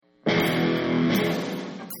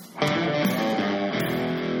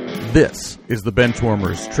This is the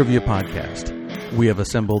Benchwarmers Trivia Podcast. We have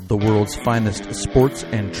assembled the world's finest sports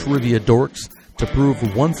and trivia dorks to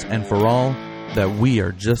prove once and for all that we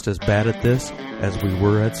are just as bad at this as we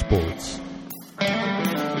were at sports.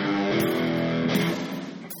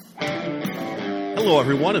 Hello,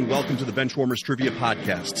 everyone, and welcome to the Benchwarmers Trivia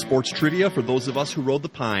Podcast, sports trivia for those of us who rode the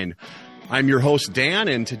pine. I'm your host, Dan,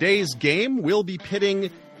 and today's game will be pitting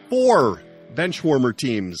 4 Benchwarmer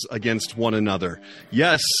teams against one another.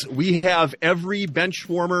 Yes, we have every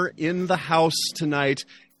Benchwarmer in the house tonight,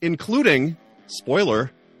 including,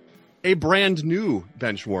 spoiler, a brand new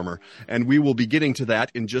Benchwarmer. And we will be getting to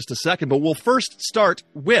that in just a second. But we'll first start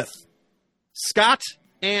with Scott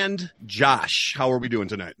and Josh. How are we doing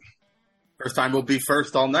tonight? First time we'll be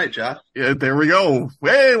first all night, Josh. Yeah, there we go.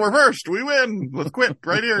 Hey, we're first. We win. Let's quit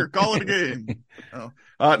right here. Call it a game.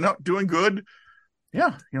 No, doing good.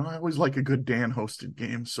 Yeah, I always like a good Dan-hosted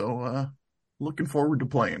game, so looking forward to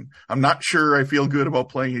playing. I'm not sure I feel good about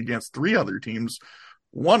playing against 3 other teams.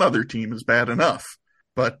 One other team is bad enough,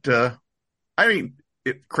 but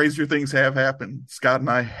crazier things have happened. Scott and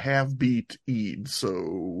I have beat Eid,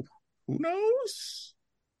 so who knows?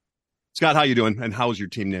 Scott, how you doing? And how's your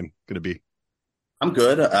team name going to be? I'm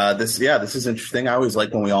good. This is interesting. I always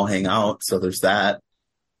like when we all hang out, so there's that.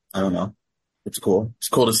 I don't know. It's cool. It's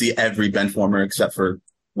cool to see every Benchwarmer except for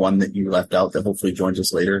one that you left out that hopefully joins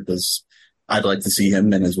us later, because I'd like to see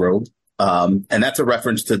him in his robe. And that's a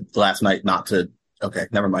reference to last night, not to... Okay,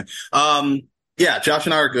 never mind. Yeah, Josh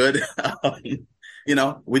and I are good.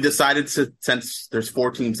 We decided to, since there's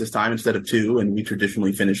 4 teams this time instead of 2, and we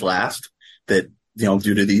traditionally finish last, that,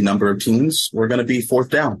 due to the number of teams, we're going to be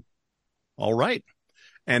 4th down. All right.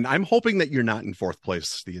 And I'm hoping that you're not in 4th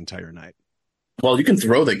place the entire night. Well, you can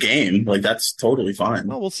throw the game. That's totally fine.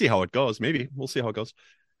 Well, we'll see how it goes. Maybe. We'll see how it goes.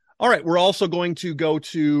 All right. We're also going to go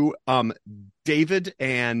to David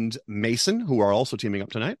and Mason, who are also teaming up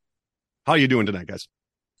tonight. How are you doing tonight, guys?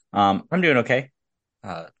 I'm doing okay.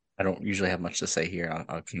 I don't usually have much to say here.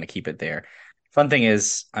 I'll kind of keep it there. Fun thing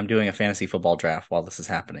is, I'm doing a fantasy football draft while this is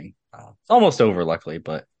happening. It's almost over, luckily,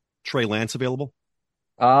 but... Trey Lance available?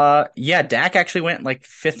 Yeah, Dak actually went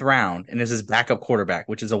 5th round and is his backup quarterback,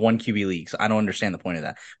 which is a 1 QB league. So I don't understand the point of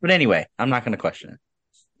that. But anyway, I'm not going to question it.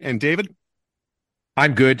 And David?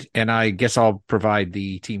 I'm good, and I guess I'll provide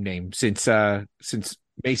the team name since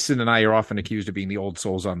Mason and I are often accused of being the old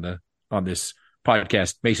souls on this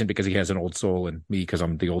podcast. Mason because he has an old soul, and me because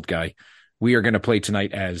I'm the old guy. We are going to play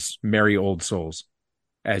tonight as Merry Old Souls,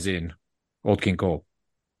 as in Old King Cole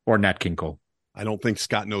or Nat King Cole. I don't think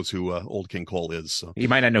Scott knows who Old King Cole is. So. He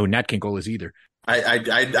might not know who Nat King Cole is either.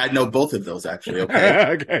 I know both of those, actually. Okay.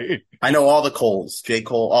 Okay. I know all the Coles, J.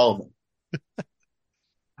 Cole, all of them.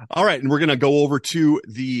 All right. And we're going to go over to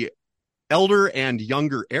the elder and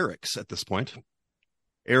younger Erics at this point.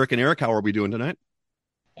 Eric and Eric, how are we doing tonight?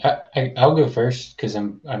 I'll go first because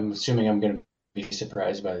I'm assuming I'm going to be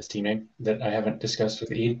surprised by this team name that I haven't discussed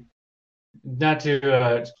with Eid. Not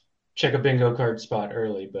to check a bingo card spot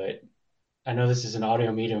early, but I know this is an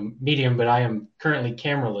audio medium, but I am currently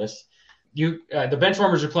cameraless. The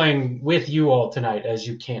Benchwarmers are playing with you all tonight, as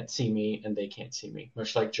you can't see me and they can't see me,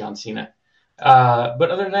 much like John Cena. But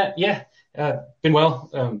other than that, yeah, been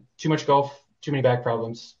well. Too much golf, too many back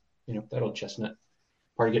problems. That old chestnut.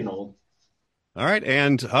 Part of getting old. All right,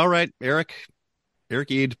 Eric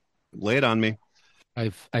Eid, lay it on me. I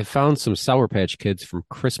found some Sour Patch Kids from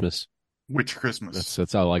Christmas. Which Christmas?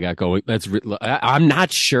 That's all I got going. I'm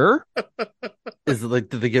not sure. Is it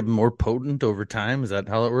did they get more potent over time? Is that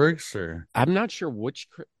how it works? Or I'm not sure which.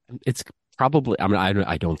 It's probably.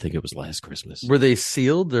 I don't think it was last Christmas. Were they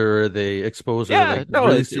sealed or are they exposed? Yeah, or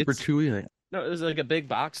really super chewy. No, it was a big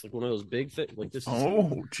box, one of those big things like this.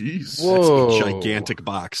 Oh, jeez. Whoa. That's a gigantic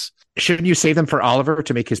box. Shouldn't you save them for Oliver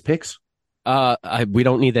to make his picks? We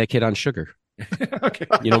don't need that kid on sugar. Okay.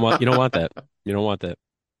 You don't want that. You don't want that.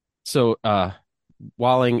 So,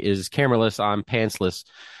 Walling is cameraless. I'm pantsless.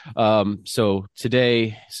 So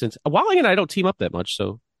today, since Walling and I don't team up that much,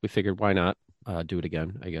 so we figured why not do it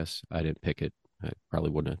again. I guess I didn't pick it. I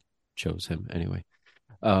probably wouldn't have chose him anyway.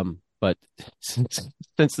 But since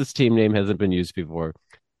this team name hasn't been used before,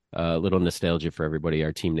 a little nostalgia for everybody.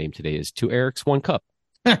 Our team name today is 2 Erics, 1 Cup.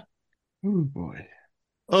 Oh boy.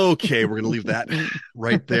 Okay, we're going to leave that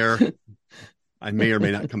right there. I may or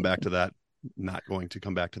may not come back to that. Not going to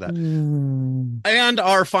come back to that. And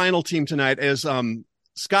our final team tonight is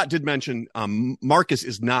Scott did mention Marcus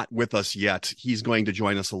is not with us yet. He's going to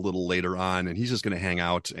join us a little later on, and he's just going to hang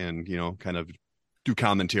out and kind of do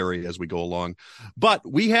commentary as we go along. But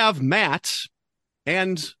we have Matt,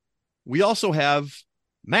 and we also have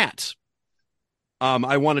Matt.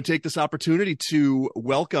 I want to take this opportunity to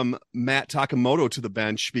welcome Matt Takamoto to the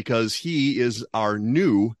bench because he is our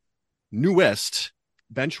newest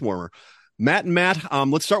bench warmer. Matt,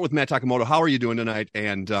 let's start with Matt Takamoto. How are you doing tonight?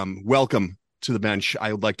 And welcome to the bench.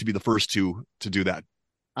 I would like to be the first to do that.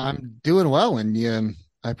 I'm doing well, and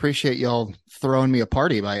I appreciate y'all throwing me a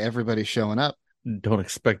party by everybody showing up. Don't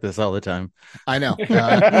expect this all the time. I know.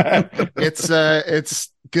 It's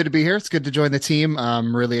good to be here. It's good to join the team.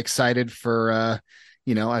 I'm really excited for,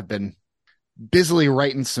 I've been busily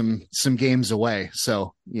writing some games away.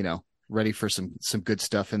 So, ready for some good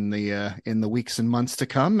stuff in the weeks and months to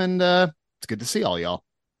come. And it's good to see all y'all.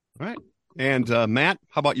 All right. And Matt,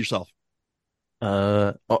 how about yourself?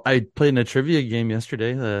 I played in a trivia game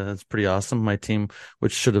yesterday. That's pretty awesome. My team,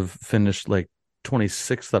 which should have finished like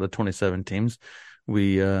 26th out of 27 teams,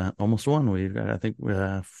 we almost won. I think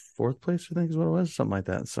fourth place, I think is what it was, something like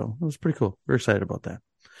that. So it was pretty cool. We're excited about that.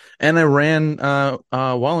 And I ran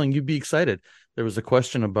Walling. You'd be excited. There was a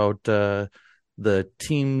question about the 8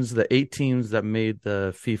 teams that made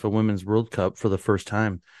the FIFA Women's World Cup for the first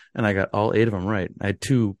time, and I got all 8 of them right. I had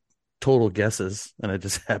 2 total guesses, and I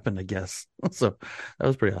just happened to guess. So that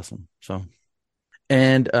was pretty awesome. So,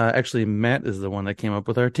 and actually, Matt is the one that came up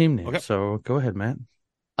with our team name. Okay. So go ahead, Matt.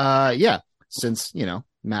 Yeah. Since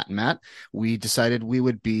Matt and Matt, we decided we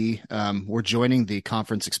would be we're joining the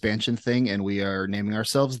conference expansion thing, and we are naming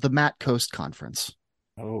ourselves the Matt Coast Conference.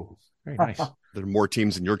 Oh, very nice. There are more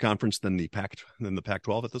teams in your conference than the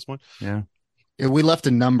Pac-12 at this point. Yeah. We left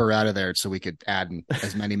a number out of there so we could add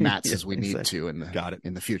as many Matts as we need to in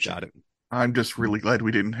the future. Got it. I'm just really glad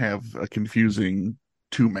we didn't have a confusing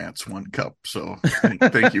 2 Matts, 1 cup. So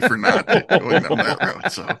thank you for not going down that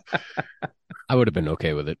route. So I would have been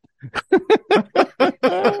okay with it.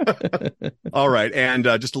 All right, and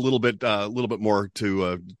just a little bit more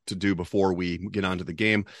to do before we get on to the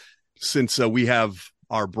game. Since we have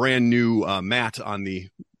our brand new Matt on the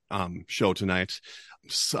show tonight,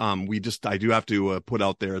 I do have to put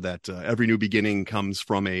out there that every new beginning comes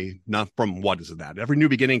from every new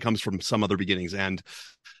beginning comes from some other beginnings, and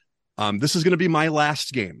this is going to be my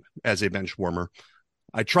last game as a bench warmer.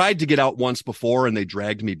 I tried to get out once before and they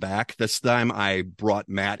dragged me back. This time I brought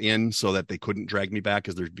Matt in so that they couldn't drag me back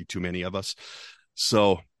because there'd be too many of us.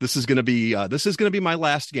 So this is going to be my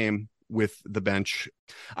last game with the bench.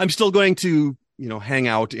 I'm still going to, hang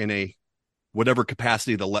out in a whatever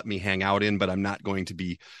capacity they'll let me hang out in, but I'm not going to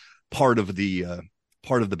be part of the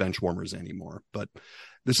bench warmers anymore. But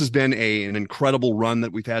this has been an incredible run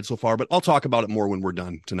that we've had so far, but I'll talk about it more when we're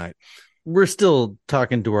done tonight. We're still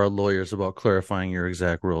talking to our lawyers about clarifying your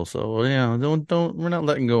exact rule. So, we're not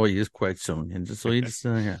letting go of you quite soon. And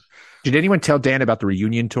yeah. Did anyone tell Dan about the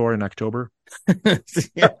reunion tour in October? Getting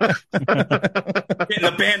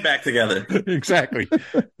the band back together. Exactly.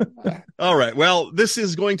 All right. Well, this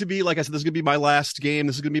is going to be, like I said, this is going to be my last game.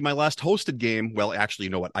 This is going to be my last hosted game. Well, actually,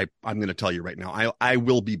 you know what? I'm going to tell you right now. I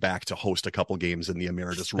will be back to host a couple games in the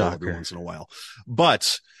emeritus role every once in a while.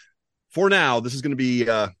 But for now, this is going to be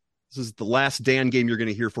this is the last Dan game you're going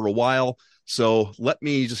to hear for a while. So let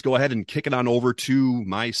me just go ahead and kick it on over to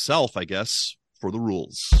myself, I guess, for the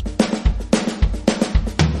rules.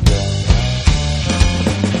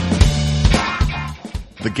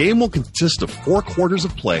 The game will consist of 4 quarters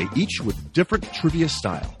of play, each with different trivia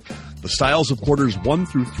style. The styles of quarters 1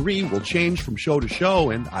 through 3 will change from show to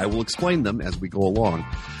show, and I will explain them as we go along.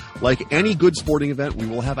 Like any good sporting event, we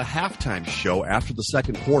will have a halftime show after the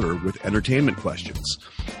second quarter with entertainment questions.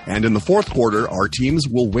 And in the fourth quarter, our teams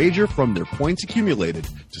will wager from their points accumulated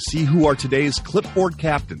to see who are today's clipboard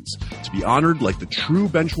captains, to be honored like the true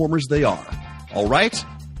benchwarmers they are. All right,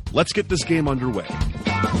 let's get this game underway.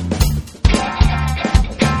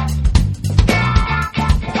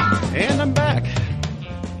 And I'm back.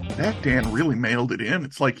 That Dan really mailed it in.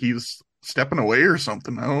 It's like he's stepping away or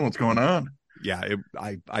something. I don't know what's going on. Yeah,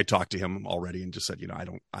 I talked to him already and just said,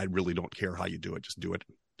 I really don't care how you do it. Just do it,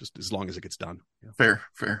 just as long as it gets done. Yeah.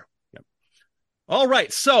 Fair. Yep. All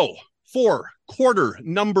right. So for quarter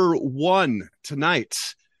number 1 tonight,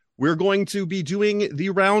 we're going to be doing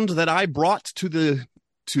the round that I brought to the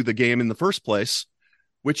game in the first place,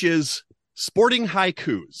 which is sporting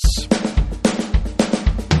haikus.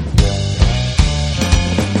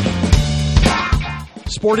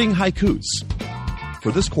 Sporting haikus.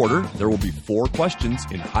 For this quarter, there will be 4 questions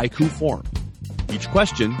in haiku form. Each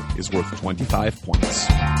question is worth 25 points.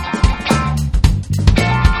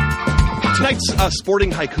 Tonight's sporting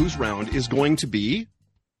haikus round is going to be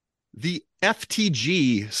the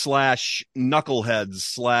FTG /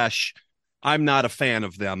 Knuckleheads / I'm not a fan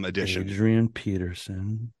of them edition. Adrian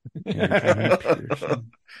Peterson.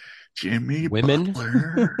 Jimmy Women?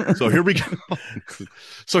 Butler. So here we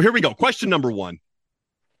go. Question number 1.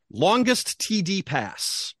 Longest TD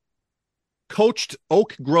pass. Coached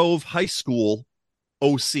Oak Grove High School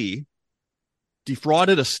OC.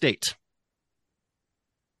 Defrauded a state.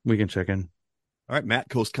 We can check in. All right, Matt,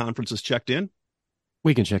 Coast Conference has checked in.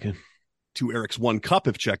 We can check in. 2 Eric's 1 Cup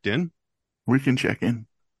have checked in. We can check in.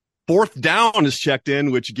 4th Down is checked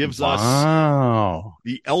in, which gives us Wow.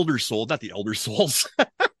 the Elder Souls, not the Elder Souls,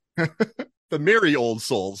 the Merry Old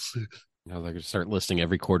Souls. Now they're going to start listing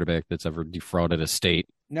every quarterback that's ever defrauded a state.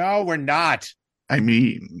 No, we're not. I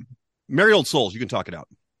mean, Merry Old Souls, you can talk it out.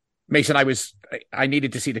 Mason, I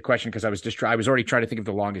needed to see the question because I was already trying to think of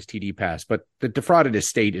the longest TD pass, but the defrauded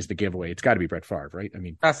estate is the giveaway. It's got to be Brett Favre, right? I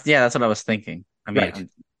mean, That's what I was thinking. I mean,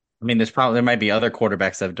 Right. there might be other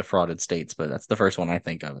quarterbacks that have defrauded states, but that's the first one I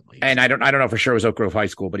think of at least. and I don't know for sure it was Oak Grove High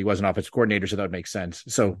School, but he was an offensive coordinator, so that would make sense.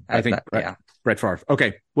 So I think Brett Favre.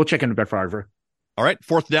 Okay, we'll check into Brett Favre. All right,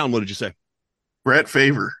 4th Down, what did you say? Brett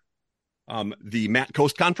Favre. The Matt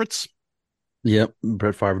Coast Conference. Yep,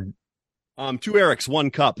 Brett Favre. 2 Eric's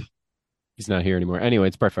 1 Cup. He's not here anymore. Anyway,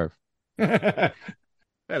 it's Brett Favre. That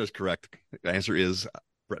is correct. The answer is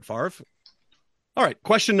Brett Favre. All right,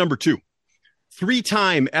 question number 2.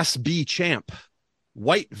 3-time SB champ.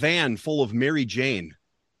 White van full of Mary Jane.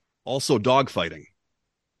 Also dogfighting.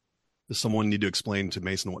 Does someone need to explain to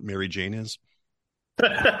Mason what Mary Jane is?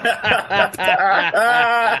 I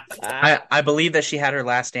believe that she had her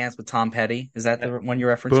last dance with Tom Petty. Is that the one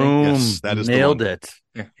you're referencing? Boom. Yes, that is the Nailed one. it.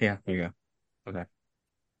 Yeah, there you go. Okay.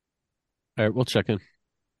 All right, we'll check in.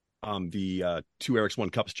 The 2 Eric's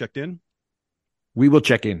 1 Cups checked in. We will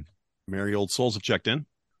check in. Merry Old Souls have checked in.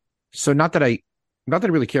 So not that I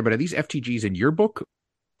really care, but are these FTGs in your book?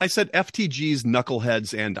 I said FTG's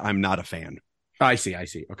Knuckleheads, and I'm not a fan. I see.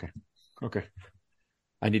 Okay.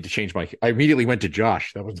 I need to change I immediately went to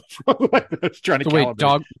Josh. That was the I was trying to So wait,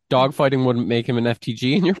 calibrate. dogfighting wouldn't make him an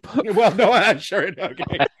FTG in your book? Well, no, I'm sure.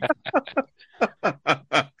 Okay.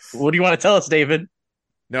 What do you want to tell us, David?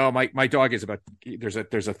 No, my dog is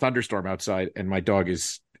there's a thunderstorm outside, and my dog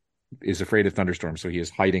is afraid of thunderstorms, so he is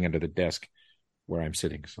hiding under the desk where I'm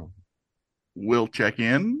sitting. So We'll check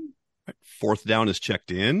in. 4th Down is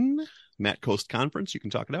checked in. Matt Coast Conference, you can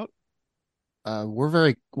talk it out.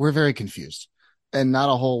 We're very confused, and not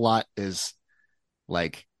a whole lot is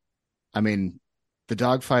like, I mean, the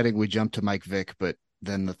dogfighting, we jumped to Mike Vick, but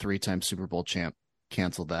then the 3-time Super Bowl champ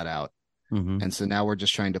canceled that out. Mm-hmm. And so now we're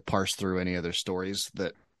just trying to parse through any other stories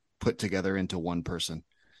that put together into one person.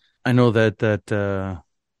 I know that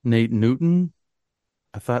Nate Newton,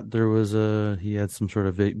 I thought there was he had some sort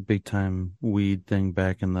of big time weed thing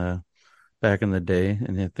back in the day,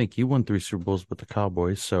 and I think he won 3 Super Bowls with the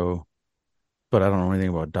Cowboys. So, but I don't know anything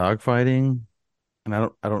about dogfighting, and I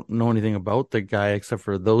don't know anything about the guy except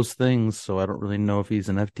for those things. So I don't really know if he's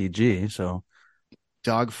an FTG. So,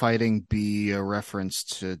 Dogfighting be a reference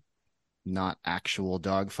to not actual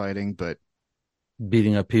dogfighting, but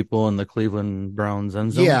beating up people in the Cleveland Browns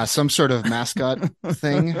end zone. yeah, some sort of mascot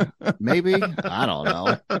thing, maybe. I don't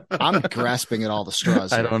know. I'm grasping at all the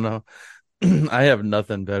straws. I here. don't know. I have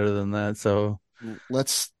nothing better than that, so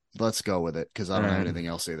Let's go with it because I don't have anything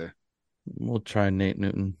else either. we'll try Nate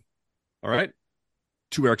Newton. All right.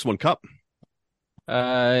 2 Eric's 1 Cup.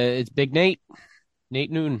 It's Big Nate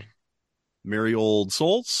Newton. Merry Old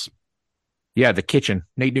Souls. yeah, the kitchen,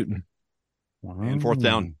 Nate Newton. And 4th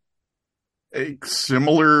Down. A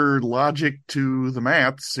similar logic to the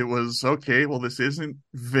Mats. It was okay. Well, this isn't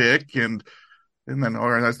Vic, and then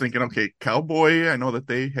I was thinking, okay, Cowboy. I know that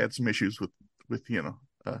they had some issues with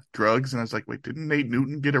drugs, and I was like, wait, didn't Nate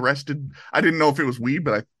Newton get arrested? I didn't know if it was weed,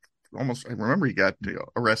 but I remember he got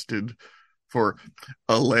arrested for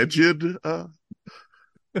alleged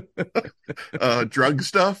drug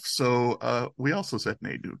stuff. So we also said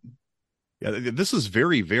Nate Newton. Yeah, this is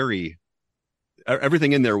very, very.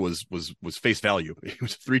 Everything in there was face value. He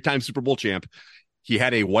was a 3-time Super Bowl champ. He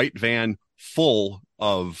had a white van full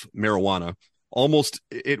of marijuana.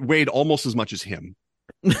 It weighed almost as much as him.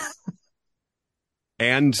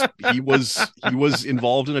 And he was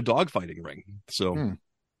involved in a dogfighting ring. So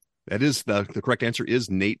that is the correct answer is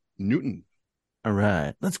Nate Newton. All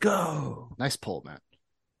right, let's go. Nice pull, Matt.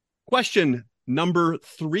 Question number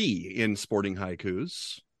 3 in Sporting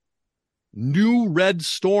Haikus. New Red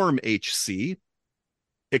Storm HC,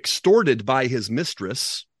 extorted by his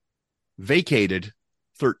mistress, vacated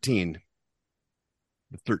 13.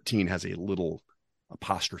 The 13 has a little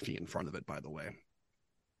apostrophe in front of it, by the way.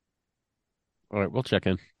 All right, we'll check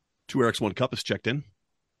in. 2 Eric's 1 Cup is checked in.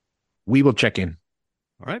 We will check in.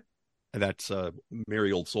 All right. And that's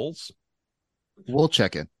Merry Old Souls. We'll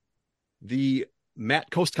check in. The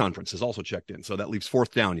Matt Coast Conference has also checked in, so that leaves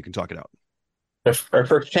fourth down. You can talk it out. Our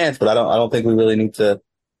first chance, but I don't think we really need to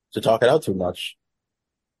talk it out too much.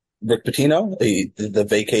 Rick Pitino, the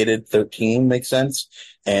vacated 13 makes sense,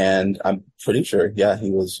 and I'm pretty sure, yeah,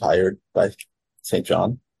 he was hired by St.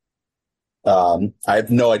 John. I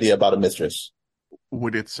have no idea about a mistress.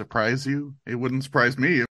 Would it surprise you? It wouldn't surprise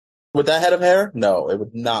me. With that head of hair, no, it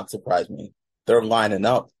would not surprise me. They're lining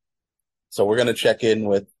up, so we're gonna check in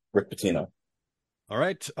with Rick Pitino. All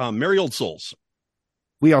right, Merry Old Souls.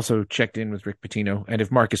 We also checked in with Rick Pitino, and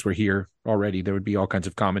if Marcus were here already, there would be all kinds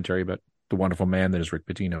of commentary about the wonderful man that is Rick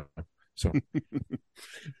Pitino. So,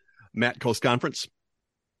 Matt Coast Conference.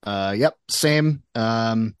 Yep, same.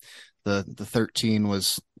 The 13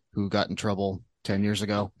 was who got in trouble 10 years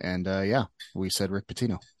ago, and yeah, we said Rick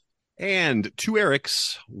Pitino. And 2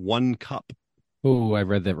 Erics, 1 cup. Oh, I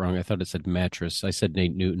read that wrong. I thought it said mattress. I said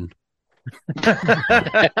Nate Newton. No,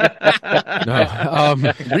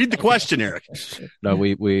 read the question, Eric. No,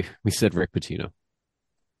 we said Rick Pitino.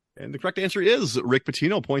 And the correct answer is Rick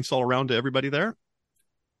Pitino. Points all around to everybody there.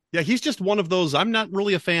 Yeah, he's just one of those. I'm not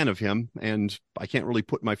really a fan of him, and I can't really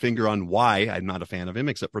put my finger on why I'm not a fan of him,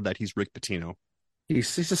 except for that he's Rick Pitino.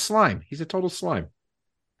 He's a slime. He's a total slime.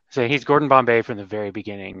 So he's Gordon Bombay from the very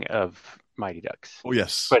beginning of Mighty Ducks. Oh,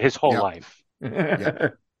 yes. But his whole Yep. life.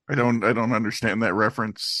 Yep. I don't understand that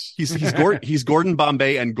reference. He's Gordon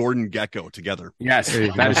Bombay and Gordon Gecko together. Yes,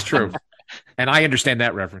 that is true. And I understand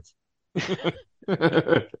that reference.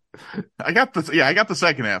 I got the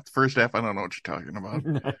second half. The first half, I don't know what you're talking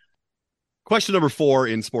about. Question number 4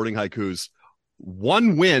 in Sporting Haikus.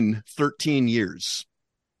 1 win, 13 years.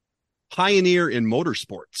 Pioneer in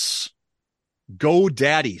motorsports.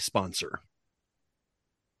 GoDaddy sponsor.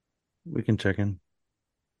 We can check in.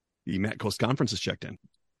 The Matt Coast Conference is checked in.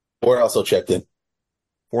 We're also checked in.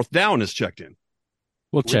 Fourth down is checked in.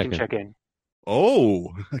 We'll We check can it. check in.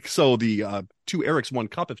 Oh, so the 2 Erics, 1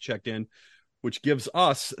 cup have checked in, which gives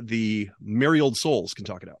us the Merry Old Souls can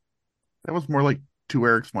talk it out. That was more like 2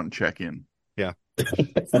 Erics, 1 check-in. The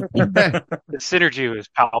synergy was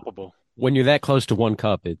palpable. When you're that close to 1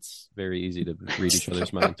 cup, it's very easy to read each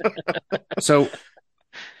other's minds. So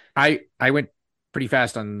I went pretty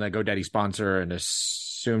fast on the GoDaddy sponsor and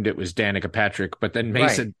assumed it was Danica Patrick, but then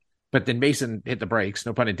Mason hit the brakes,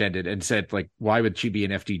 no pun intended, and said, like, why would she be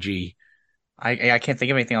an FTG? I can't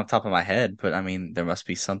think of anything off the top of my head, but I mean, there must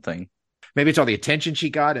be something. Maybe it's all the attention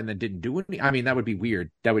she got and then didn't do anything. I mean, that would be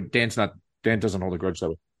weird. Dan doesn't hold a grudge that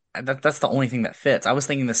way. That's the only thing that fits. I was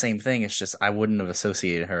thinking the same thing. It's just I wouldn't have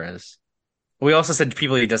associated her as. We also said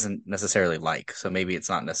people he doesn't necessarily like, so maybe it's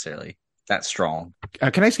not necessarily that strong.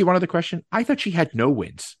 Can I ask you one other question? I thought she had no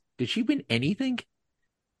wins. Did she win anything?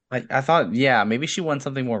 I thought, yeah, maybe she won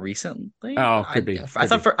something more recently. Oh, could be. I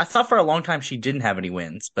thought for a long time she didn't have any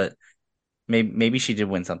wins, but maybe she did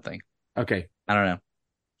win something. Okay. I don't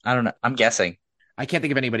know. I'm guessing. I can't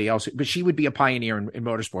think of anybody else, but she would be a pioneer in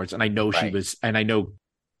motorsports, and I know she was, and I know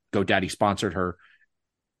GoDaddy sponsored her.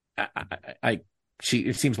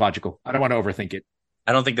 It seems logical. I don't want to overthink it.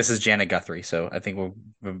 I don't think this is Janet Guthrie, so I think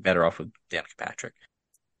we're better off with Danica Patrick.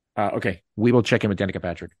 Okay, we will check in with Danica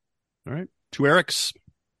Patrick. All right. 2 Erics.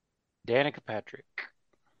 Danica Patrick.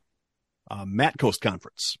 Matt Coast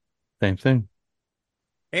Conference. Same thing.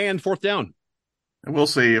 And fourth down. I will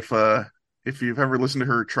say, if you've ever listened to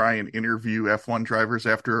her try and interview F1 drivers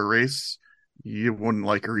after a race, you wouldn't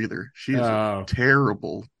like her either. She is a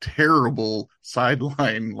terrible, terrible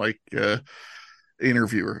sideline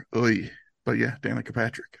interviewer. Oy. But yeah, Danica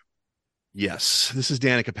Patrick. Yes, this is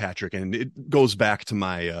Danica Patrick, and it goes back to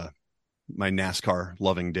my my NASCAR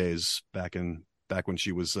loving days back when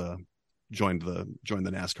she was joined the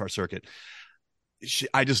NASCAR circuit.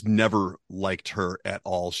 I just never liked her at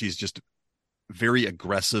all. She's just very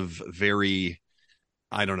aggressive, very,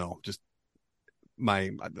 I don't know, just I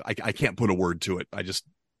can't put a word to it. I just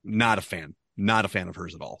not a fan of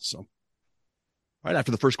hers at all. So, right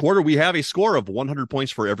after the first quarter, we have a score of 100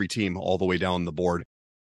 points for every team all the way down the board.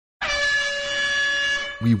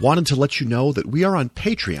 We wanted to let you know that we are on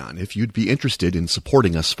Patreon if you'd be interested in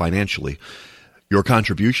supporting us financially. Your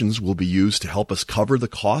contributions will be used to help us cover the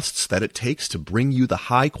costs that it takes to bring you the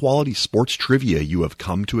high-quality sports trivia you have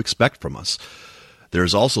come to expect from us.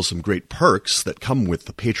 There's also some great perks that come with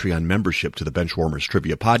the Patreon membership to the Benchwarmers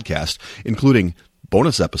Trivia Podcast, including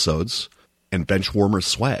bonus episodes and Benchwarmers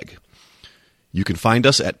swag. You can find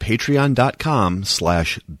us at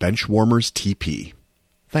patreon.com/benchwarmerstp.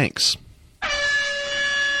 Thanks.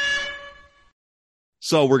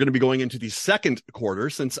 So we're going to be going into the second quarter.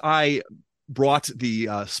 Since I brought the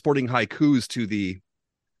Sporting Haikus to the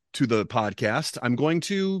podcast, I'm going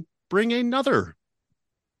to bring another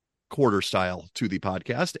quarter style to the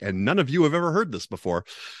podcast, and none of you have ever heard this before.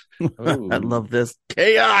 I love this.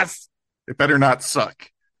 Chaos. It better not suck.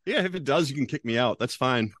 Yeah, if it does, you can kick me out. That's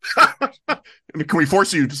fine. I mean, can we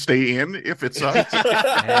force you to stay in if it sucks?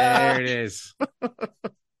 There it is.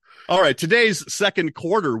 All right, today's second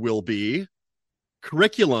quarter will be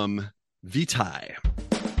curriculum vitae.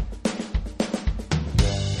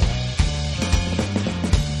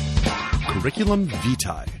 Curriculum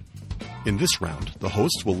vitae. In this round, the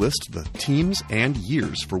host will list the teams and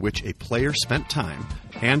years for which a player spent time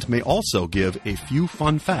and may also give a few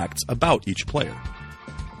fun facts about each player.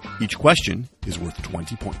 Each question is worth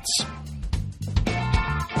 20 points.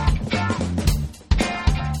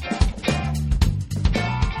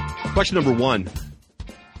 Question number 1.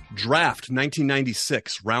 Draft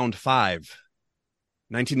 1996, round 5.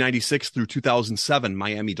 1996 through 2007,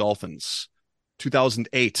 Miami Dolphins.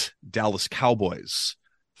 2008, Dallas Cowboys.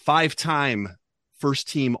 5-time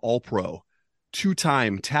first-team All-Pro.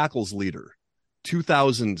 2-time tackles leader.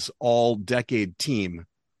 2000s All-Decade Team.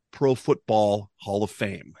 Pro Football Hall of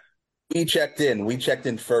Fame. We checked in. We checked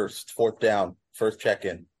in first. Fourth down. First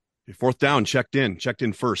check-in. Fourth down, checked in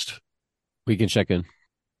first. We can check in.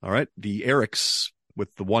 All right. The Erics,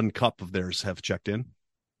 with the one cup of theirs, have checked in.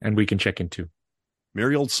 And we can check in too.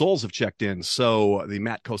 Merry Old Souls have checked in. So the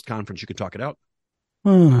Matt Coast Conference, you can talk it out.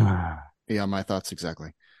 Yeah, my thoughts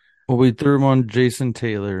exactly. Well, we threw him on Jason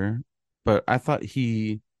Taylor, but I thought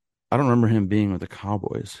I don't remember him being with the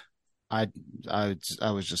Cowboys. I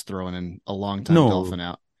was just throwing in a long time Dolphin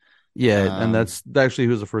out. Yeah, and that's actually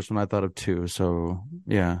who was the first one I thought of too. So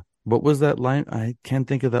yeah, what was that line? I can't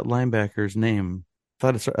think of that linebacker's name.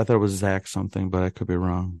 I thought it was Zach something, but I could be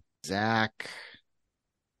wrong. Zach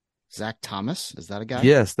Thomas, is that a guy?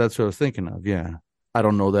 Yes, that's what I was thinking of. Yeah, I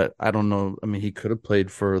don't know that. I don't know. I mean, he could have played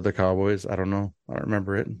for the Cowboys. I don't know. I don't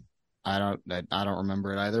remember it. I don't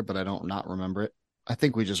remember it either, but I don't not remember it. I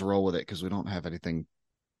think we just roll with it because we don't have anything.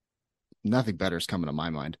 Nothing better is coming to my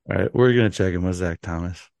mind. All right, we're gonna check in with Zach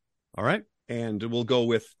Thomas. All right, and we'll go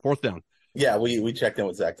with fourth down. Yeah, we checked in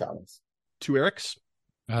with Zach Thomas. 2 Erics.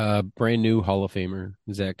 Brand new Hall of Famer,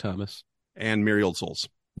 Zach Thomas. And Merry Old Souls.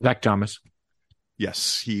 Zach Thomas.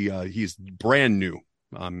 Yes, he's brand new.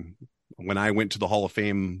 When I went to the Hall of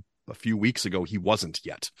Fame a few weeks ago, he wasn't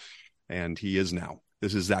yet, and he is now.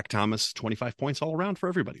 This is Zach Thomas, 25 points all around for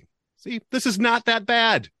everybody. See, this is not that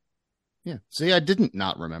bad. Yeah, see, I didn't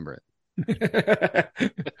not remember it.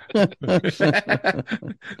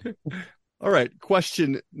 All right,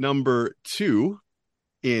 question number 2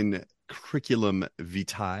 in curriculum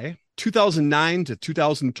vitae. 2009 to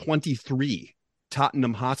 2023,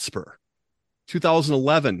 Tottenham Hotspur.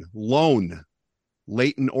 2011, loan,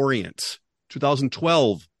 Leyton Orient.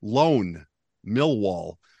 2012, loan,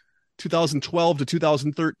 Millwall. 2012 to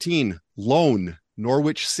 2013, loan,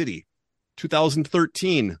 Norwich City.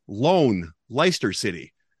 2013, loan, Leicester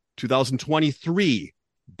City. 2023,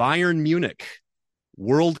 Bayern Munich.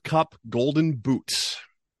 World Cup Golden Boot.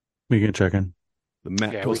 We can check in. The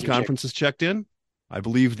Matt Coast Conference is checked in. I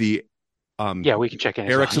believe the we can check in.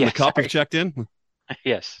 Erics and the Cup have checked in.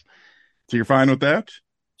 Yes. So you're fine with that?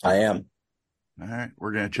 I am. All right,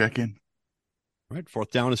 we're going to check in. All right,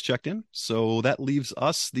 fourth down is checked in. So that leaves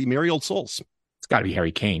us, the Merry Old Souls. It's got to be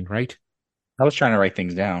Harry Kane, right? I was trying to write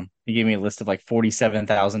things down. He gave me a list of like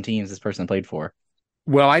 47,000 teams this person played for.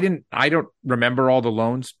 Well, I don't remember all the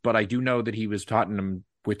loans, but I do know that he was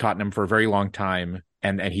with Tottenham for a very long time,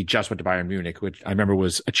 and he just went to Bayern Munich, which I remember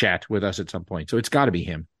was a chat with us at some point. So it's got to be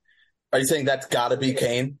him. Are you saying that's got to be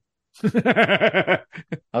Kane? I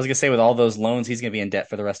was gonna say, with all those loans, he's gonna be in debt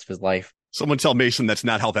for the rest of his life. Someone tell Mason that's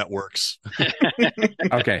not how that works.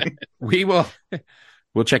 Okay, we'll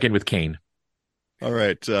check in with Kane. All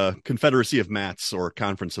right, Confederacy of Matts or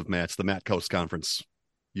Conference of Matts, the Matt Coast Conference.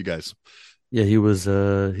 You guys. Yeah, he was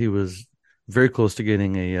very close to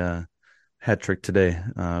getting a hat trick today,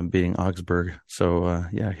 beating Augsburg. So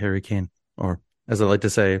yeah, Harry Kane, or as I like to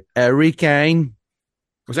say, Harry Kane.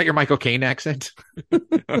 Was that your Michael Caine accent?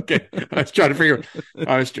 Okay, I was trying to figure what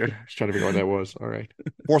that was. All right,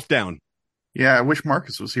 fourth down. Yeah, I wish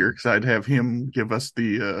Marcus was here because I'd have him give us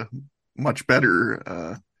the much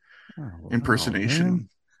better impersonation.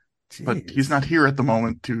 But he's not here at the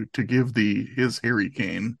moment to give his Harry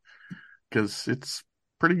Kane because it's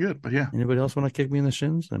pretty good. But yeah, anybody else want to kick me in the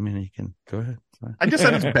shins? I mean, you can go ahead. I just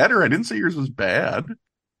said it's better. I didn't say yours was bad.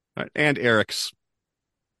 All right, and Eric's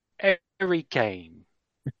Harry Kane.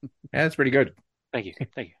 Yeah, that's pretty good. Thank you.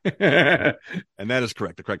 And that is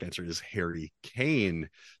correct. The correct answer is Harry Kane.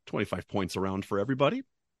 25 points around for everybody.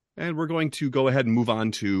 And we're going to go ahead and move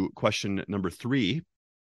on to question number 3.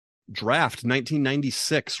 Draft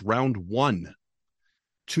 1996, round 1.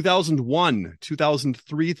 2001,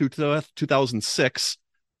 2003 through 2006,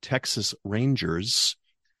 Texas Rangers.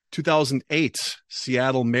 2008,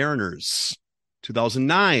 Seattle Mariners.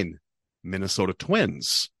 2009, Minnesota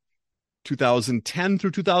Twins. 2010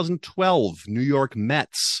 through 2012, New York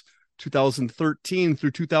Mets. 2013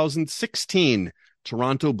 through 2016,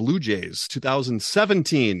 Toronto Blue Jays.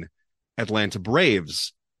 2017, Atlanta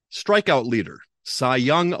Braves. Strikeout leader, Cy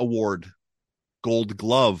Young Award, Gold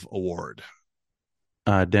Glove Award.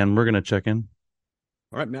 Dan, we're going to check in.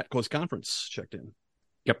 All right, Matt Coast Conference checked in.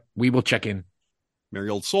 Yep, we will check in. Merry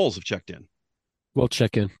Old Souls have checked in. We'll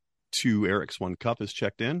check in. 2 Eric's 1 Cup is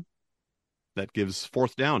checked in. That gives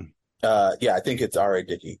fourth down. Yeah, I think it's R.A.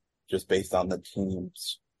 Dickey, just based on the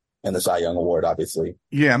teams and the Cy Young Award, obviously.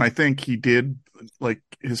 Yeah, and I think he did, like,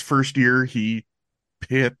 his first year he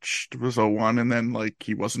pitched was 01, and then, like,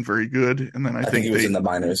 he wasn't very good. And then I think he was in the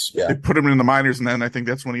minors. Yeah. They put him in the minors, and then I think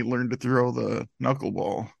that's when he learned to throw the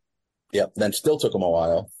knuckleball. Yep, then still took him a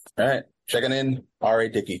while. All right, checking in, R.A.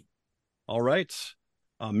 Dickey. All right.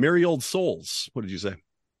 Merry Old Souls, what did you say?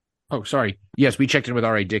 Oh, sorry. Yes, we checked in with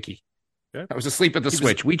R.A. Dickey. Okay. I was asleep at the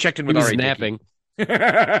switch. We checked in with R.A. napping.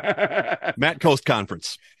 Matt Coast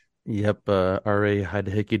Conference. Yep, R.A.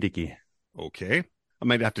 Hickey Dickey. Okay. I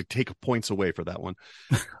might have to take points away for that one.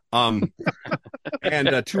 And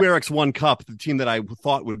 2 Eric's 1 Cup, the team that I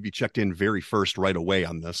thought would be checked in very first right away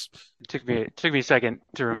on this. It took me a second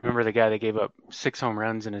to remember the guy that gave up 6 home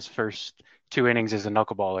runs in his first 2 innings as a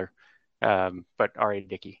knuckleballer. But R.A.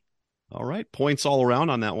 Dickey. All right. Points all around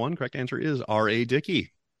on that one. Correct answer is R.A.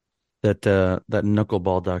 Dickey. That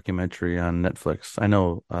knuckleball documentary on Netflix. I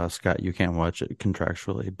know, Scott, you can't watch it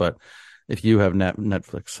contractually, but if you have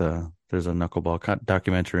Netflix, there's a knuckleball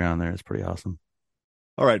documentary on there. It's pretty awesome.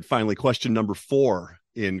 All right. Finally, question number 4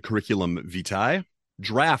 in curriculum vitae.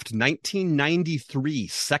 Draft 1993,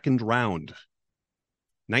 second round.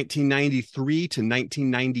 1993 to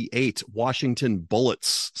 1998, Washington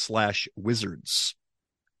Bullets / Wizards.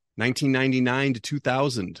 1999 to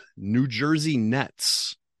 2000, New Jersey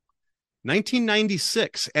Nets.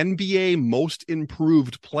 1996, NBA Most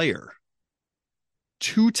Improved Player.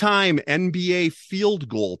 2-time NBA field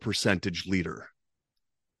goal percentage leader.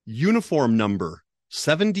 Uniform number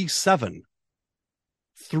 77.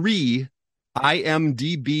 3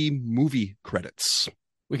 IMDb movie credits.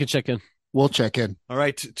 We can check in. We'll check in. All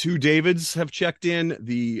right. 2 Davids have checked in.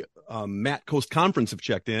 The Matt Coast Conference have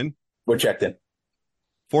checked in. We're checked in.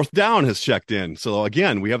 Fourth Down has checked in. So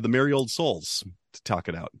again, we have the Merry Old Souls to talk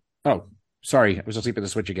it out. Oh, sorry. I was asleep at the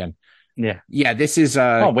switch again. Yeah. Yeah, this is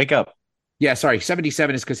wake up. Yeah, sorry.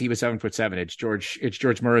 77 is because he was 7'7". It's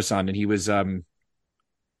George Murison, and he was in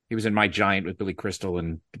My Giant with Billy Crystal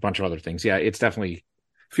and a bunch of other things. Yeah, it's definitely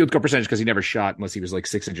field goal percentage because he never shot unless he was like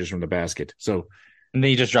 6 inches from the basket. So and then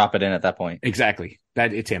you just drop it in at that point. Exactly.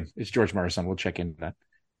 It's him. It's George Murison. We'll check into that.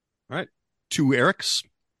 All right. 2 Erics.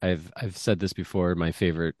 I've said this before. My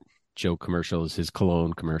favorite Joe commercial is his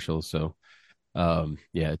cologne commercial. So,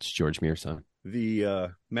 yeah, it's George Murison.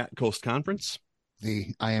 The Matt Coast Conference.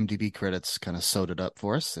 The IMDb credits kind of sewed it up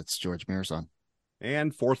for us. It's George Murison.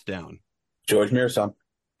 And Fourth Down. George Murison.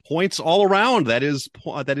 Points all around. That is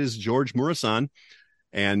George Murison.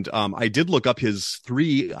 And I did look up his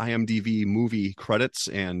 3 IMDb movie credits,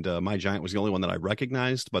 and My Giant was the only one that I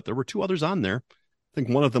recognized, but there were 2 others on there. I think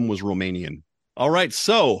one of them was Romanian. All right,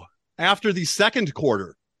 so after the second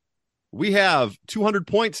quarter, we have 200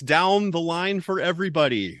 points down the line for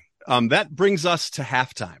everybody. That brings us to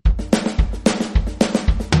halftime.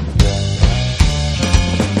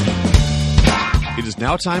 It is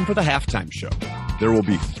now time for the halftime show. There will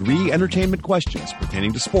be 3 entertainment questions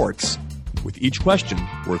pertaining to sports, with each question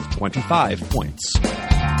worth 25 points.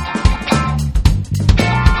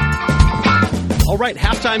 All right,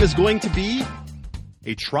 halftime is going to be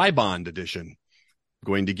a Tribond edition. I'm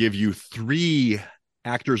going to give you 3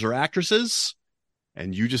 actors or actresses,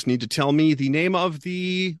 and you just need to tell me the name of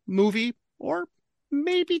the movie or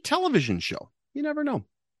maybe television show. You never know.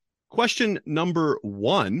 Question number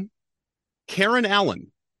 1, Karen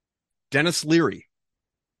Allen, Dennis Leary,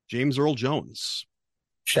 James Earl Jones.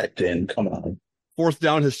 Checked in. Come on. Fourth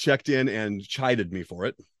Down has checked in and chided me for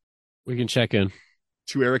it. We can check in.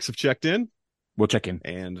 2 Erics have checked in. We'll check in.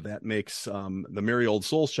 And that makes the Merry Old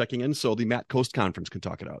Souls checking in, so the Matt Coast Conference can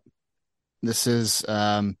talk it out. This is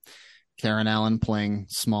Karen Allen playing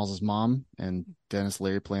Smalls' mom, and Dennis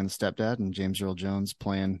Leary playing the stepdad, and James Earl Jones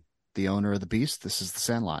playing the owner of the beast. This is The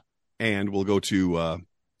Sandlot. And we'll go to,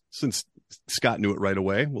 since Scott knew it right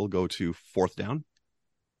away, we'll go to Fourth Down.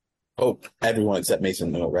 Oh, everyone except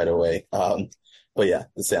Mason knew it right away. But yeah,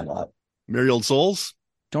 The Sandlot. Merry Old Souls.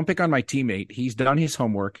 Don't pick on my teammate. He's done his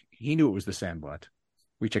homework. He knew it was The Sandlot.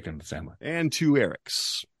 We checked in with Sandlot. And 2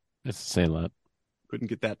 Erics. It's the Sandlot. Couldn't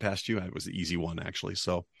get that past you. It was the easy one, actually.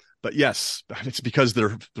 So, but yes, it's because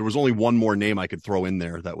there was only one more name I could throw in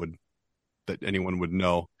there that anyone would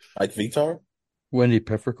know. Like Vitar? Wendy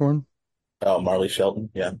Peppercorn? Oh, Marley Shelton.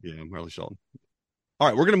 Yeah. Yeah, Marley Shelton. All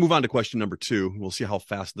right, we're going to move on to question number 2. We'll see how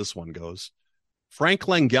fast this one goes. Frank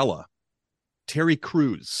Langella, Terry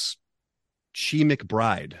Crews, Chi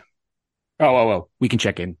McBride. Oh. We can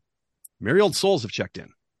check in. Merry Old Souls have checked in.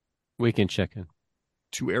 We can check in.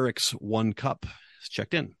 2 Erics, 1 Cup has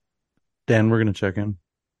checked in. Dan, we're going to check in.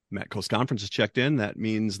 Matt Coast Conference has checked in. That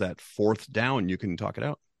means that 4th down, you can talk it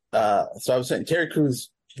out. So I was saying Terry Crews,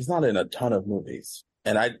 he's not in a ton of movies.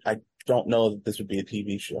 And I don't know that this would be a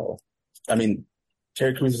TV show. I mean,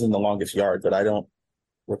 Terry Crews is in The Longest Yard, but I don't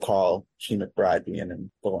recall Chi McBride being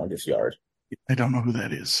in The Longest Yard. I don't know who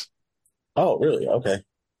that is. Oh, really? Okay.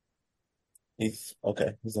 He's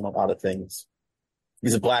in a lot of things.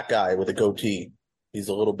 He's a black guy with a goatee. He's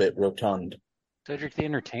a little bit rotund. Cedric the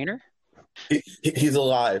Entertainer? He's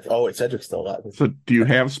alive. Oh, wait, Cedric's still alive. So do you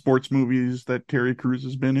have sports movies that Terry Crews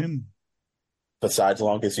has been in? Besides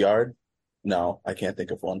Longest Yard? No, I can't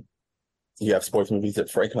think of one. You have sports movies that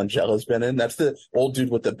Frank Langella's been in? That's the old dude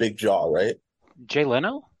with the big jaw, right? Jay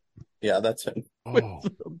Leno? Yeah, that's him. Oh.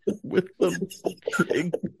 With the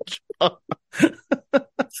big jaw.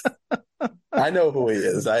 I know who he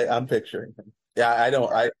is. I'm picturing him. Yeah, I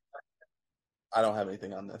don't have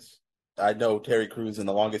anything on this. I know Terry Crews in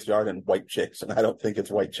The Longest Yard and White Chicks, and I don't think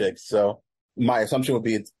it's White Chicks. So my assumption would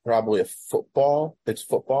be it's probably it's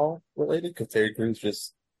football related, because Terry Crews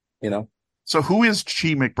just, So who is Chi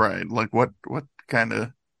McBride? Like what kind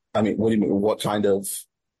of... I mean, what do you mean? What kind of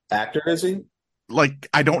actor is he? Like,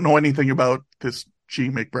 I don't know anything about this Chi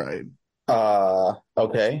McBride.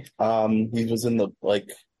 Okay. He was in I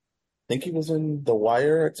think he was in The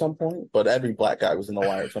Wire at some point, but every black guy was in The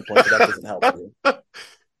Wire at some point, so that doesn't help you.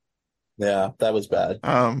 Yeah, that was bad.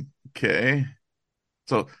 Okay.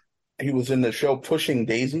 So he was in the show Pushing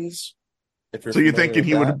Daisies. So you're thinking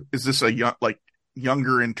is this a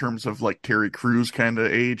younger in terms of like Terry Crews kind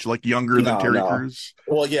of age, like younger than Terry Crews?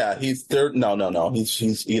 Well, yeah, he's third. No.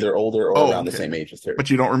 He's either older or around the same age as Terry. But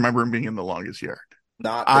you don't remember him being in The Longest Yard?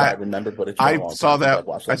 Not that I remember, but I saw that.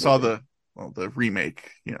 I saw the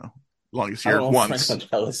remake. Longest Yard once. Frank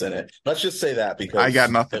Langella's in it. Let's just say that because I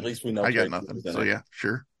got nothing. At least we know. I got nothing. So yeah,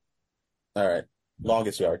 sure. All right,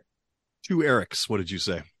 Longest Yard. 2 Erics, what did you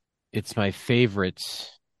say? It's my favorite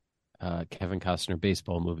Kevin Costner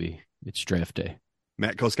baseball movie. It's Draft Day.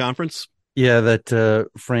 Matt Coast Conference? Yeah, that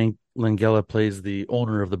Frank Langella plays the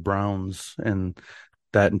owner of the Browns, and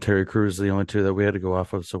that and Terry Crews are the only 2 that we had to go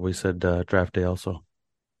off of, so we said Draft Day also.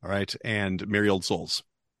 All right, and Merry Old Souls.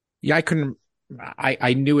 Yeah,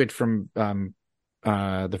 I knew it from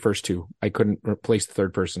the first 2. I couldn't replace the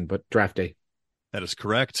third person, but Draft Day. That is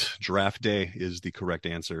correct. Draft Day is the correct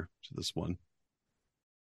answer to this one.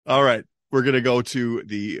 All right, we're going to go to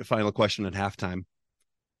the final question at halftime.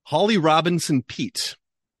 Holly Robinson Pete,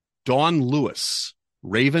 Dawn Lewis,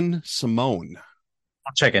 Raven Simone.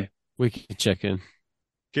 I'll check in. We can check in.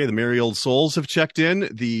 Okay, the Merry Old Souls have checked in.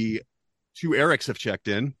 The 2 Erics have checked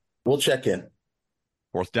in. We'll check in.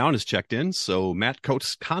 4th down is checked in. So Matt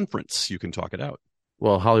Coates Conference, you can talk it out.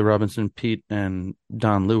 Well, Holly Robinson, Pete, and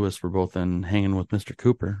Don Lewis were both in Hanging with Mr.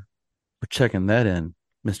 Cooper. We're checking that in,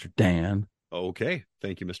 Mr. Dan. Okay.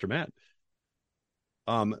 Thank you, Mr. Matt.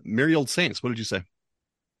 Merry Old Saints, what did you say?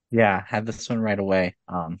 Yeah, had this one right away.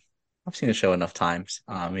 I've seen the show enough times.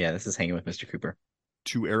 Yeah, this is Hanging with Mr. Cooper.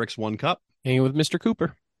 2 Erics, 1 Cup. Hanging with Mr.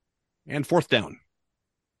 Cooper. And 4th down.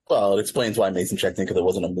 Well, it explains why Mason checked in, because it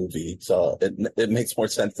wasn't a movie. So it makes more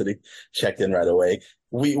sense that he checked in right away.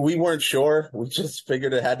 We weren't sure. We just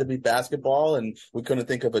figured it had to be basketball, and we couldn't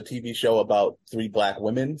think of a TV show about 3 black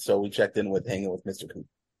women. So we checked in with Hanging with Mr. Cooper.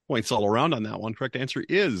 Points all around on that one. Correct answer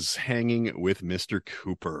is Hanging with Mr.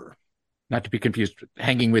 Cooper. Not to be confused,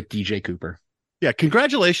 Hanging with DJ Cooper. Yeah,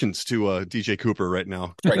 congratulations to DJ Cooper right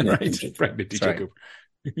now. Pregnant DJ Cooper.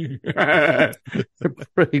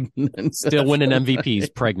 Still winning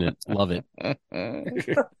MVPs, pregnant. Love it.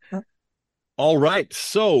 All right.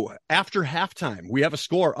 So after halftime, we have a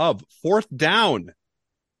score of 4th down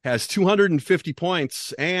has 250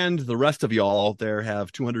 points, and the rest of y'all out there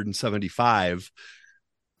have 275.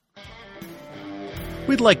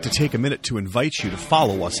 We'd like to take a minute to invite you to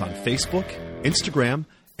follow us on Facebook, Instagram,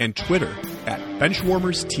 and Twitter at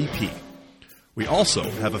BenchwarmersTP. We also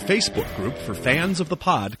have a Facebook group for fans of the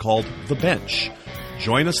pod called The Bench.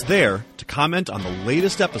 Join us there to comment on the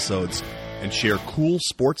latest episodes and share cool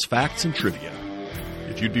sports facts and trivia.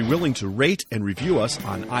 If you'd be willing to rate and review us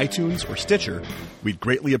on iTunes or Stitcher, we'd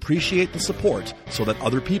greatly appreciate the support so that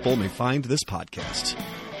other people may find this podcast.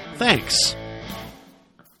 Thanks.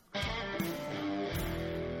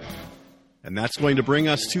 And that's going to bring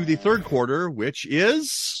us to the third quarter, which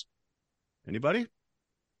is... Anybody?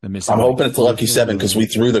 I'm hoping it's a lucky 7 because we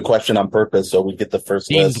threw the question on purpose so we get the first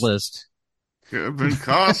Teams list. Kevin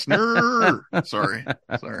Costner. Sorry.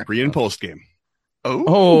 Pre and post game.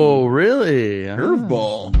 Oh, really?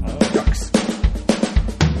 Curveball.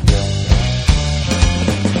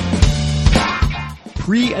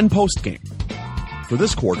 Pre and post game. For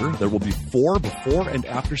this quarter, there will be 4 before and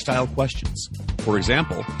after style questions. For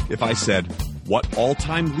example, if I said, what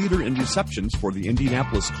all-time leader in receptions for the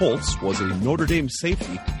Indianapolis Colts was a Notre Dame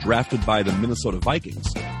safety drafted by the Minnesota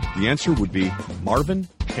Vikings, the answer would be Marvin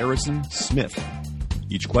Harrison Smith.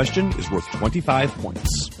 Each question is worth 25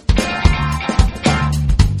 points.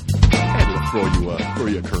 And throw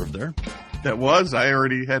you a curve there. That was. I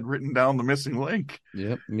already had written down the missing link.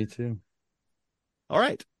 Yep, me too. All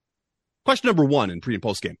right. Question number 1 in pre and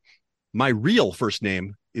post game. My real first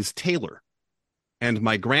name is Taylor, and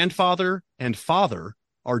my grandfather and father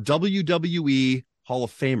are WWE Hall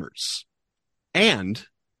of Famers. And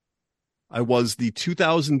I was the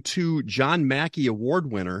 2002 John Mackey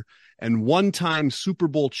Award winner and one-time Super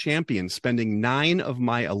Bowl champion, spending 9 of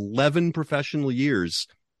my 11 professional years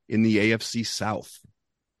in the AFC South.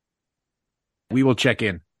 We will check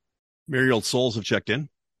in. Merry Old Souls have checked in.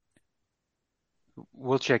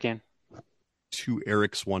 We'll check in. 2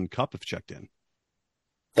 Eric's 1 Cup have checked in.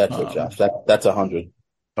 That's it, Josh. That's 100.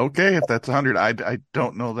 Okay, if that's 100, I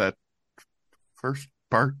don't know that first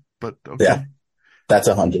part, but okay. Yeah, that's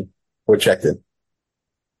 100. We're checked in.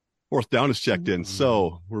 Fourth down is checked in.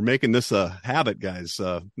 So we're making this a habit, guys.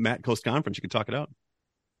 Matt, Coast Conference, you can talk it out.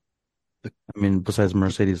 I mean, besides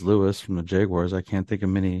Mercedes Lewis from the Jaguars, I can't think of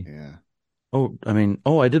many. Yeah.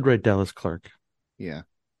 I did write Dallas Clark. Yeah.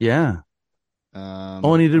 Yeah.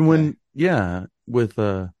 And he didn't win. Yeah, with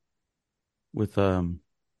Peyton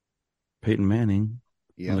Manning.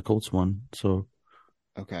 Yeah. And the Colts won. So.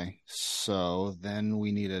 Okay. So then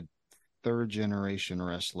we need a third generation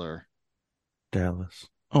wrestler. Dallas.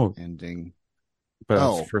 Oh. Ending. But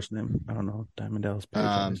that's the first name. I don't know. Diamond Dallas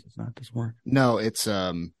Page. It's not. Doesn't work. No, it's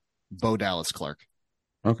Bo Dallas Clark.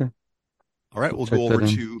 Okay. All right, we'll go over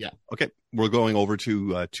to. Yeah. Okay, we're going over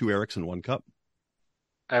to 2 Erics and 1 Cup.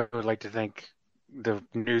 I would like to thank the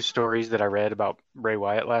news stories that I read about Bray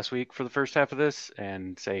Wyatt last week for the first half of this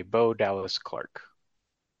and say Bo Dallas Clark.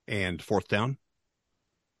 And fourth down.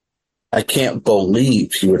 I can't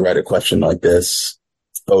believe you would write a question like this.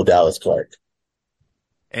 Bo Dallas Clark.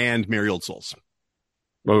 And Merry Old Souls.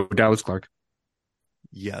 Bo Dallas Clark.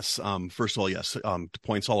 Yes. First of all, yes.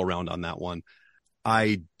 Points all around on that one.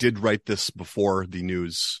 I did write this before the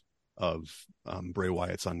news of Bray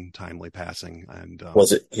Wyatt's untimely passing. And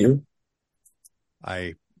was it you?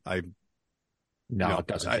 No, it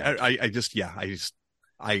doesn't.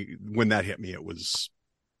 When that hit me,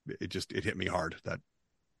 it hit me hard that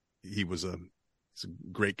he's a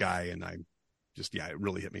great guy. And it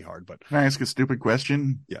really hit me hard. But can I ask a stupid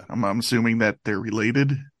question? Yeah. I'm assuming that they're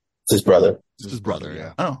related. It's his brother. It's his brother.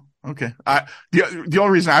 Yeah. Oh, okay. The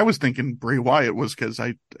only reason I was thinking Bray Wyatt was because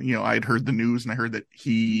I'd heard the news and I heard that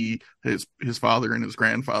his father and his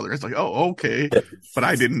grandfather. It's like, oh, okay. But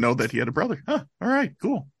I didn't know that he had a brother. Huh. All right,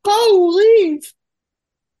 cool. Holy!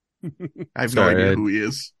 I have no idea who he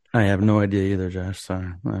is. I have no idea either, Josh.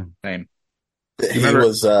 Sorry. Same. He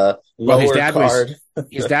was lower card.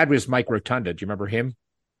 His dad was Mike Rotunda. Do you remember him?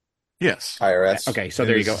 Yes. IRS. Okay, so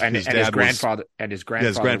there you go. And his grandfather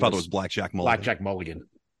was Blackjack Mulligan. Blackjack Mulligan.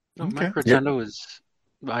 No, Mike Rotunda was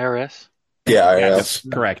IRS. Yeah, IRS. Yes,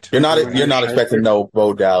 correct. You're not expecting to know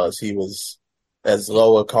Bo Dallas. He was as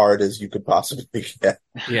low a card as you could possibly get.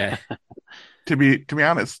 Yeah. To be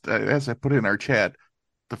honest, as I put in our chat,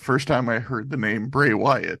 the first time I heard the name Bray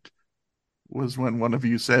Wyatt was when one of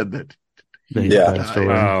you said that.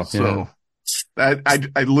 So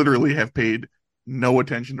I literally have paid no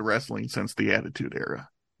attention to wrestling since the Attitude Era.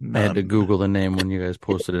 None. I had to Google the name when you guys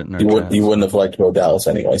posted it in our chat. You wouldn't have liked Bo Dallas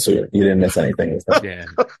anyway, so you didn't miss anything. Yeah.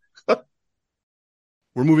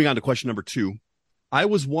 We're moving on to question number 2. I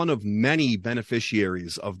was one of many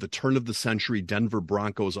beneficiaries of the turn-of-the-century Denver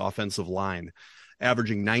Broncos offensive line,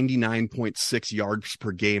 averaging 99.6 yards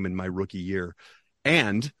per game in my rookie year.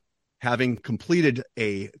 And having completed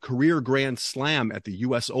a career grand slam at the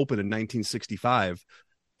U.S. Open in 1965,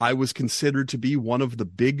 I was considered to be one of the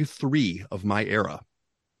big 3 of my era.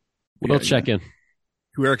 We'll check in.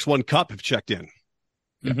 2 Eric's 1 Cup have checked in.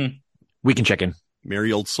 Mm-hmm. We can check in.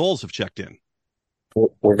 Merry Old Souls have checked in.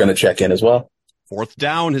 We're going to check in as well. Fourth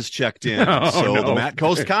down has checked in. The Matt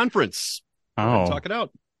Coast Conference. Talk it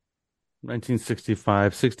out.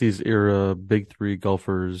 1965, 60s era, big three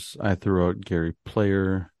golfers. I threw out Gary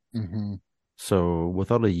Player. Mm-hmm. So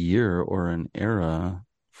without a year or an era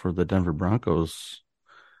for the Denver Broncos.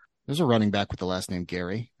 There's a running back with the last name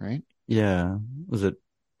Gary, right? Yeah. Was it?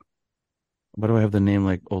 Why do I have the name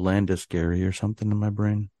like Olandis Gary or something in my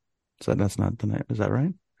brain? So that's not the name. Is that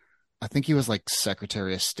right? I think he was like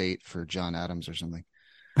Secretary of State for John Adams or something.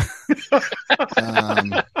 I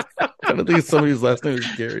don't think somebody's last name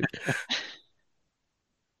is Gary.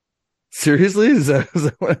 Seriously? Is that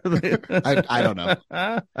what I don't know.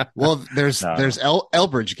 Well, there's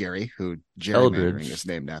Elbridge Gary, who gerrymandering is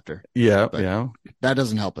named after. Yeah, but yeah. That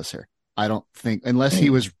doesn't help us here. I don't think, unless he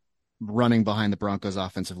was running behind the Broncos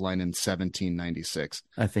offensive line in 1796.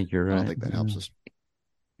 I think you're right. I don't think that helps us.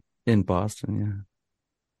 In Boston, yeah.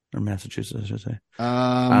 Or Massachusetts, I should say.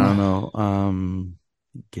 I don't know.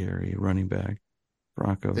 Gary, running back,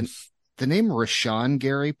 Broncos. The name Rashawn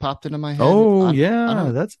Gary popped into my head. Oh,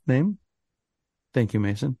 that's the name. Thank you,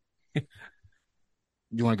 Mason.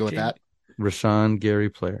 You want to go with that? Rashawn Gary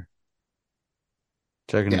Player.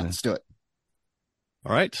 Checking in. Let's do it.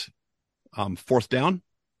 All right. Fourth down.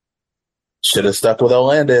 Should have stuck with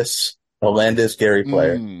Olandis. Olandis Gary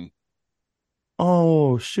Player.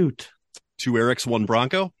 Oh, shoot. 2 Erics, 1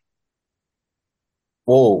 Bronco.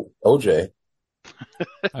 Whoa, OJ.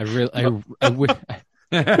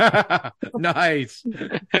 Nice.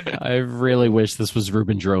 I really wish this was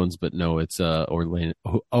Ruben Drones, but no, it's Olandis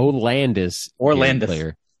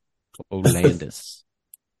player. Olandis.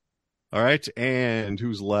 All right, and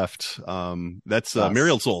who's left? That's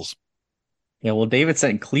Muriel Souls. Yeah, well, David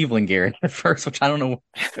said Cleveland Gary at first, which I don't know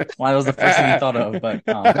why that was the first thing he thought of, but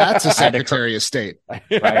that's a Secretary of State,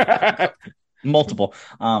 right? Multiple.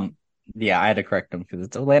 Yeah, I had to correct him because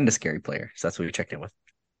it's Olandis Gary Player, so that's what we checked in with.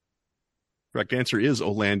 Correct answer is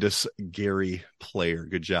Olandis Gary Player.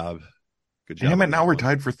 Good job. Good job. Damn it, now we're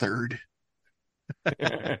tied for third.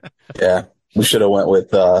 Yeah, we should have went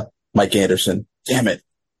with Mike Anderson. Damn it.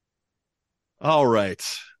 All right.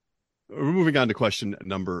 We're moving on to question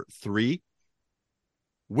number 3.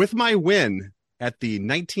 With my win at the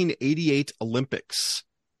 1988 Olympics,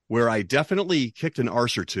 where I definitely kicked an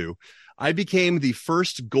arse or two, I became the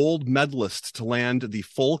first gold medalist to land the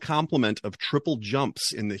full complement of triple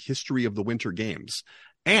jumps in the history of the Winter Games.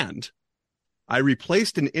 And I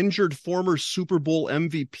replaced an injured former Super Bowl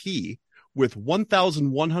MVP with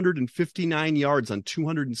 1,159 yards on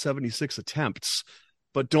 276 attempts.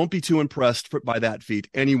 But don't be too impressed by that feat.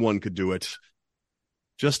 Anyone could do it.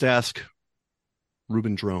 Just ask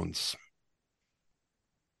Ruben Drones.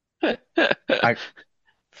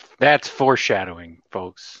 That's foreshadowing,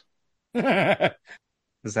 folks.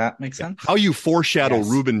 Does that make sense? How you foreshadow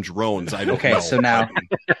Ruben Drones, I don't know. Okay, so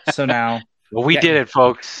now. Well, we did it,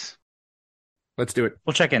 folks. Let's do it.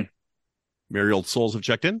 We'll check in. Merry Old Souls have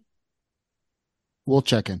checked in. We'll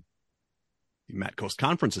check in. The Matt Coast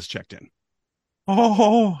Conference has checked in.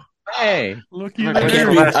 Oh, hey, looky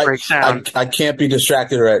I can't be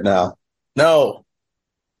distracted right now. No.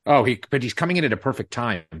 Oh, but he's coming in at a perfect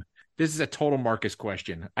time. This is a total Marcus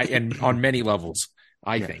question, and on many levels,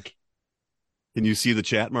 I think. Can you see the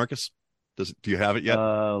chat, Marcus? Do you have it yet?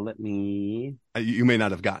 Let me. You may not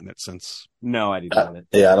have gotten it since. No, I didn't have it.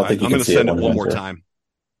 Yeah, I don't think you I'm can going to see send it it one more time.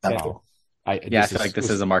 Oh. I feel like this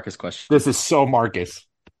is a Marcus question. This is so Marcus.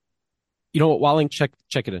 You know what, Walling? Check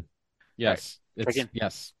it in. Yes.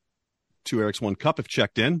 Yes. 2 Erics, 1 Cup have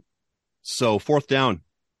checked in. So fourth down.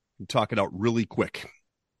 Talk it out really quick.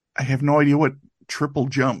 I have no idea what triple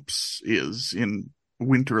jumps is in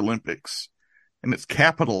Winter Olympics. And it's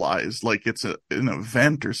capitalized like it's an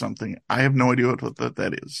event or something. I have no idea what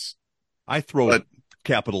that is. I throw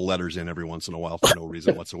capital letters in every once in a while for no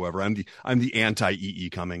reason whatsoever. I'm the anti-E.E.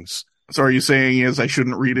 Cummings. So are you saying I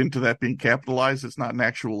shouldn't read into that being capitalized? It's not an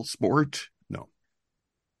actual sport? No.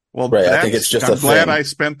 Well, right, I think it's just I'm glad thing. I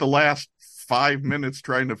spent the last 5 minutes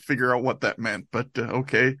trying to figure out what that meant. But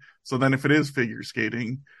okay, so then if it is figure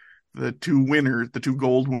skating, the two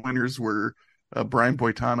gold winners were Brian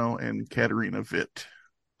Boitano and Katarina Witt.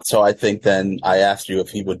 So I think then I asked you if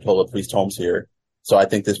he would pull a Priest Holmes here. So I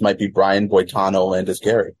think this might be Brian Boitano, Landis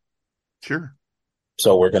Gary. Sure.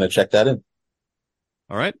 So we're going to check that in.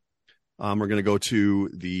 All right. We're going to go to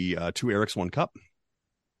the 2 Erics, 1 Cup.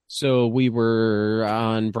 So we were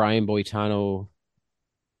on Brian Boitano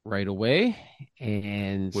right away.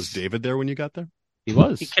 And was David there when you got there? He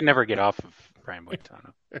was. He can never get off of Brian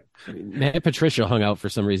Boitano. Matt Patricia hung out for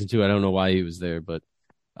some reason too. I don't know why he was there, but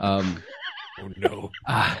oh no.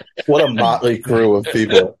 What a motley crew of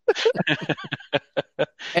people.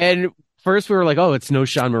 And first we were like, oh, it's no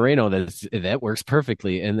Sean Moreno. That works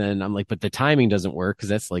perfectly. And then I'm like, but the timing doesn't work because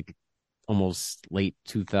that's like almost late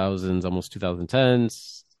 2000s, almost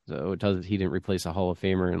 2010s. So he didn't replace a Hall of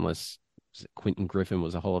Famer unless Quentin Griffin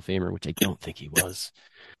was a Hall of Famer, which I don't think he was.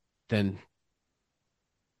 Then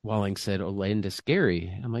Walling said Olandis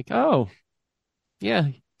Gary. I'm like, oh, yeah,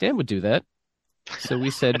 Dan would do that. So we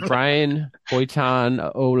said Brian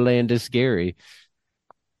Boitan Olandis Gary.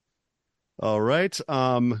 All right.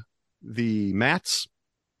 The Mats.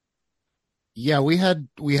 Yeah, we had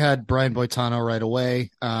Brian Boitano right away.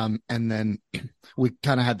 And then we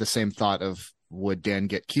kind of had the same thought of, would Dan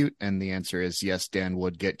get cute? And the answer is yes, Dan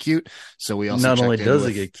would get cute. So we also not only does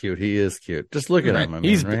he get cute, he is cute. Just look at him. I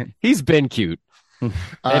mean, right? He's been cute.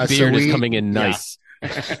 That beard is coming in nice.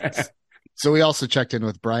 Yeah. So we also checked in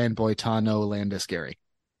with Brian Boitano Landis Gary.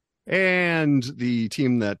 And the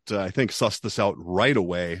team that I think sussed this out right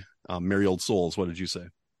away, Merry Old Souls. What did you say?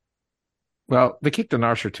 Well, the kick to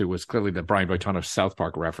Narsha too was clearly the Brian Boitano South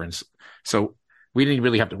Park reference. So we didn't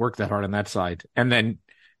really have to work that hard on that side. And then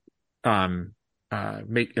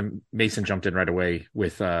Mason jumped in right away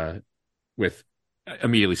with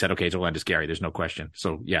immediately said, okay, it's Olandis Gary. There's no question.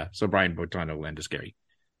 So yeah, so Brian Boitano, Olandis Gary.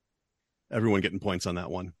 Everyone getting points on that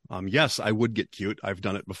one. Yes, I would get cute. I've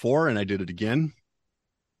done it before and I did it again.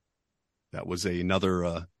 That was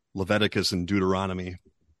another Leviticus and Deuteronomy.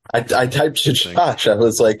 I typed to Josh. I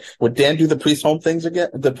was like, would Dan do the Priest Holmes things again?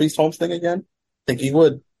 The Priest Holmes thing again? I think he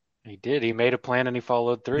would. He did. He made a plan and he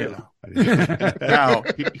followed through. Yeah. Now,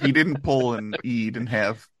 he didn't pull an Eid and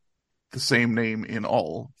have the same name in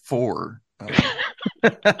all four.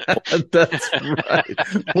 That's right.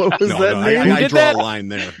 What was that name? I draw a line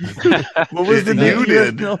there. What was the name? You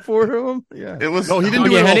did. All four of them? Yeah. It was. No, he didn't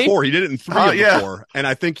do it all four. He did it in three of the four. And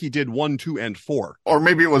I think he did 1, 2, and 4. Or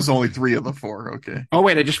maybe it was only 3 of the 4. Okay. Oh,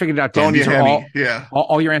 wait. I just figured it out, Dan. These are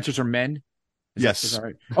all your answers are men? Yes. Is that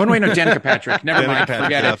right? Oh, no, wait, no, Danica Patrick. Never mind.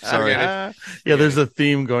 Forget it. Sorry. Yeah, there's a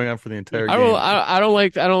theme going on for the entire game. I don't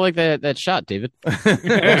like that shot, David.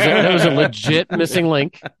 That was a legit missing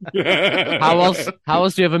link. How else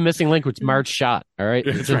do you have a missing link with Marge shot? All right.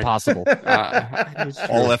 It's impossible.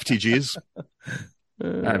 All FTGs.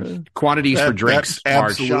 Quantities for drinks. That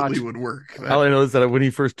absolutely would work. All I know is that when he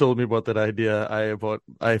first told me about that idea,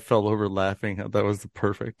 I fell over laughing. That was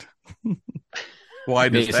perfect. Why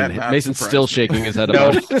does Mason's still shaking his head.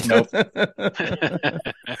 Nope.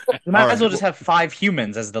 You might as well just have 5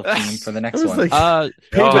 humans as the theme for the next one. Like,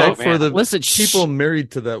 payback for the people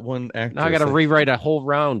married to that one actress. Now I got to rewrite a whole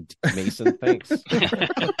round, Mason. Thanks.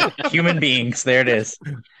 Human beings. There it is.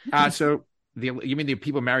 So you mean the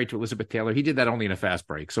people married to Elizabeth Taylor? He did that only in a fast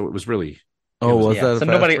break, so it was really. Was that? So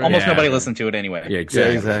nobody listened to it anyway. Yeah,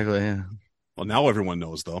 exactly. Yeah. Well, now everyone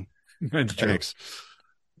knows, though. That's true. Thanks.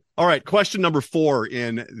 All right, question number 4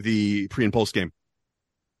 in the pre and post game.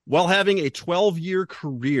 While having a 12-year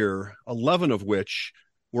career, 11 of which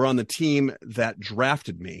were on the team that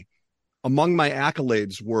drafted me, among my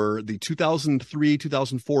accolades were the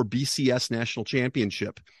 2003-2004 BCS National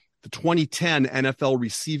Championship, the 2010 NFL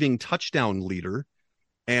receiving touchdown leader,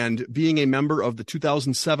 and being a member of the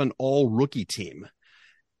 2007 All-Rookie team.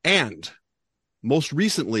 And most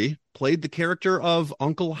recently, played the character of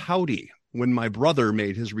Uncle Howdy when my brother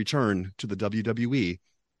made his return to the WWE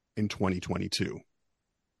in 2022.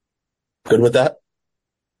 Good with that?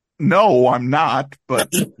 No, I'm not, but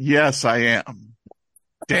yes, I am.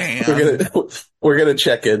 Damn. We're gonna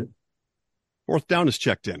check in. 4th down is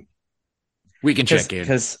checked in. We can check in.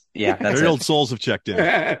 Because, that's Very old souls have checked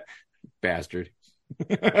in. Bastard.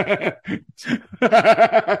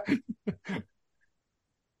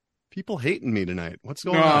 People hating me tonight. What's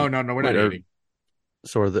going on? No, we're not hating.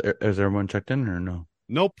 So is everyone checked in or no?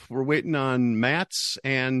 Nope. We're waiting on Matt's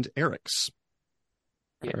and Eric's.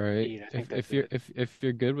 All right. If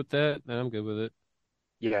you're good with that, then I'm good with it.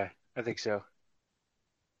 Yeah, I think so.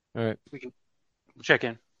 All right. We'll check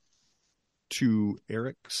in. 2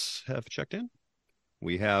 Eric's have checked in.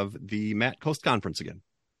 We have the Matt Coast Conference again.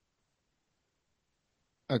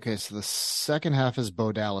 Okay, so the second half is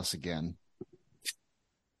Bo Dallas again.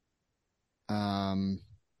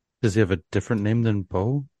 Does he have a different name than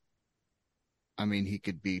Bo? I mean, he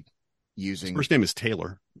could be using. His first name is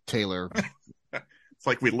Taylor. Taylor. It's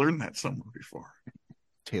like we learned that somewhere before.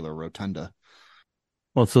 Taylor Rotunda.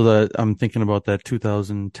 Well, so I'm thinking about that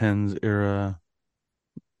 2010s era.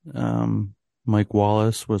 Mike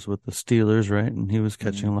Wallace was with the Steelers, right? And he was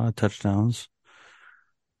catching a lot of touchdowns.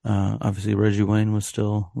 Obviously, Reggie Wayne was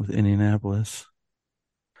still with Indianapolis.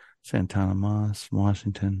 Santana Moss,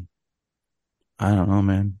 Washington. I don't know,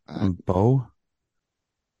 man. Bo?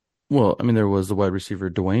 Well, I mean, there was the wide receiver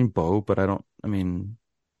Dwayne Bowe, but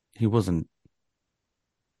he wasn't.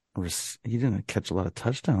 He didn't catch a lot of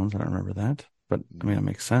touchdowns. I don't remember that, but I mean, it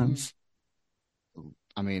makes sense.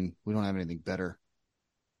 I mean, we don't have anything better,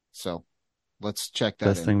 so let's check that.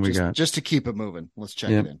 Best thing we got, just to keep it moving. Let's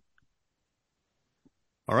check it in.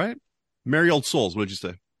 All right, Merry Old Souls. What did you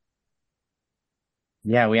say?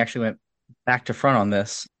 Yeah, we actually went back to front on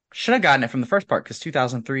this. Should have gotten it from the first part because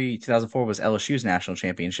 2003, 2004 was LSU's national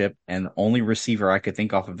championship, and the only receiver I could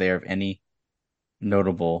think off of there of any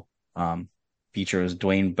notable feature was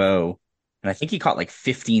Dwayne Bowe, and I think he caught like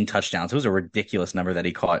 15 touchdowns. It was a ridiculous number that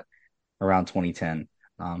he caught around 2010.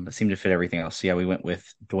 It seemed to fit everything else. So yeah, we went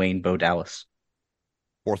with Dwayne Bowe Dallas.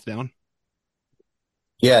 Fourth down.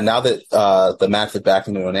 Yeah, now that the Max is back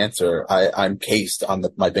into an answer, I'm cased on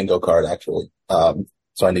my bingo card actually.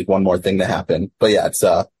 So I need one more thing to happen. But yeah, it's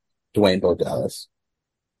Dwayne Bowe Dallas.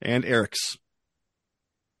 And Eric's.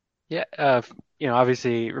 Yeah,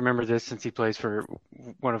 obviously remember this since he plays for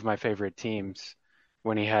one of my favorite teams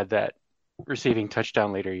when he had that receiving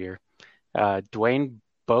touchdown later year. Dwayne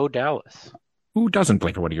Bowe Dallas. Who doesn't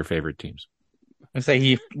play for one of your favorite teams? I say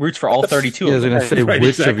he roots for all 32. Yeah, I was going to say,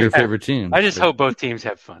 which of your favorite teams? I just hope both teams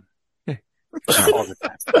have fun. All the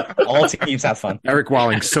time. All teams have fun. Eric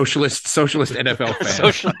Walling, socialist NFL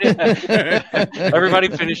fan. Everybody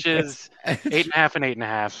finishes 8.5 and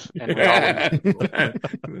 8.5, and we all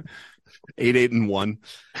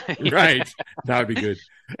 8-8-1. Right. That would be good.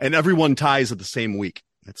 And everyone ties at the same week.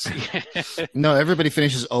 No, everybody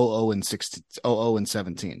finishes 0-0 and 16, 0-0 and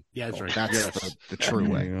 17. Yeah, that's right. That's the true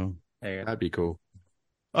way. That'd be cool.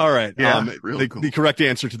 All right. Yeah, really cool. The correct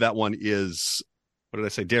answer to that one is, what did I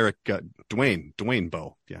say? Dwayne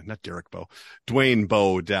Bowe. Yeah, not Derek Bowe. Dwayne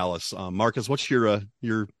Bowe Dallas. Marcus, what's your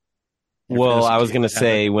Well, I was going to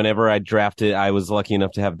say, whenever I drafted, I was lucky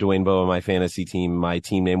enough to have Dwayne Bowe on my fantasy team. My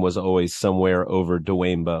team name was always somewhere over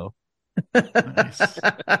Dwayne Bowe.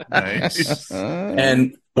 Nice.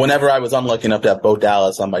 And whenever I was unlucky enough to have Bo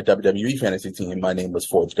Dallas on my WWE fantasy team, my name was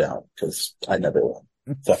forged down because I never won.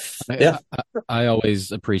 So, yeah. I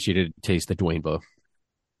always appreciated taste the Dwayne Bowe.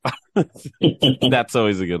 That's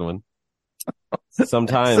always a good one.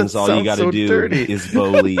 Sometimes all you got to do is Bo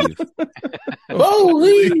leave. Bo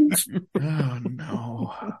leave. Oh,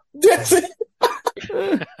 no. That's it.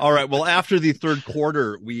 All right. Well, after the third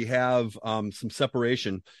quarter, we have some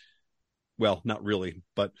separation. Well, not really,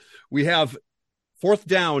 but we have fourth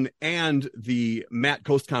down and the Matt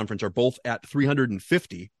Coast Conference are both at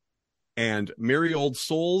 350, and Merry Old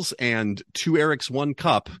Souls and Two Eric's One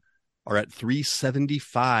Cup are at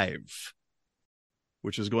 375,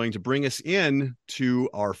 which is going to bring us in to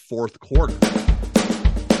our fourth quarter.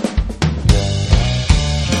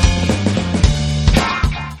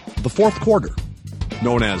 The fourth quarter,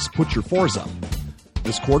 known as Put Your Fours Up.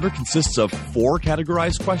 This quarter consists of 4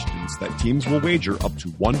 categorized questions that teams will wager up to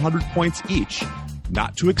 100 points each,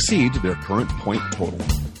 not to exceed their current point total.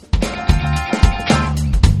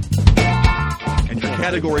 And your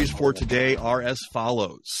categories for today are as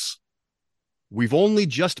follows. We've only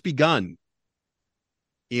just begun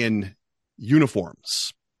in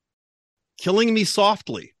uniforms. Killing Me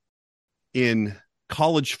Softly in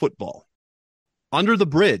college football. Under the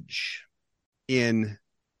Bridge in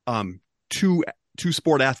two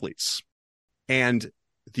sport athletes, and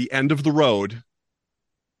The End of the Road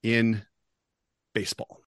in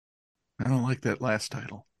baseball. I don't like that last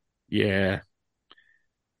title. Yeah.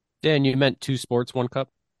 Dan, you meant 2 sports, 1 cup?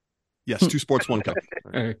 Yes, 2 sports, 1 cup.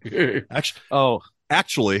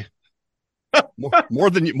 Actually, more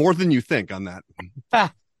than you think on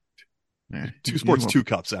that. 2 sports, 2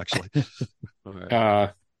 cups. Actually,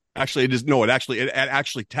 actually, it is no. It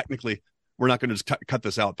actually technically. We're not going to just cut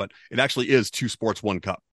this out, but it actually is 2 sports, 1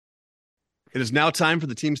 cup. It is now time for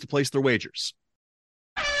the teams to place their wagers.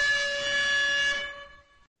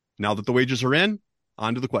 Now that the wagers are in,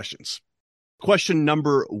 on to the questions. Question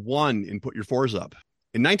number 1 in Put Your Fours Up.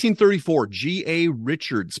 In 1934, G.A.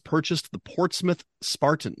 Richards purchased the Portsmouth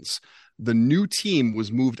Spartans. The new team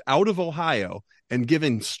was moved out of Ohio and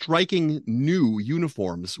given striking new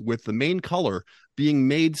uniforms, with the main color being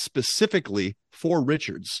made specifically for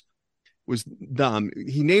Richards.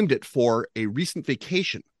 He named it for a recent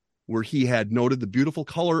vacation where he had noted the beautiful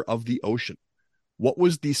color of the ocean. What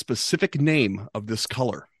was the specific name of this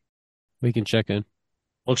color? We can check in.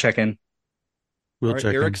 We'll check in. All right,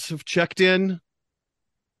 Eric's have checked in.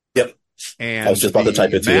 Yep. And I was just about to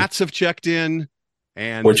type it too. Matt's have checked in.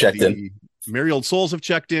 And we're checked in. Merry Old Souls have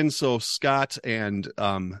checked in. So Scott and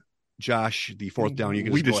Josh, the fourth down, you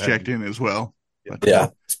can we just checked in as well.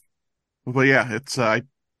 Yeah. But yeah, it's I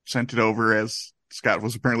sent it over as Scott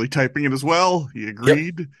was apparently typing it as well. He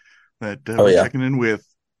agreed that we're checking in with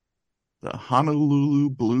The Honolulu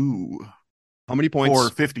Blue. How many points? For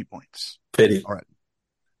 50 points. Pity. All right.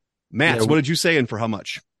 Matt, what did you say and for how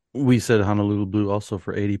much? We said Honolulu Blue also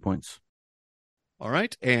for 80 points. All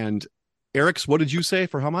right. And Eric's, what did you say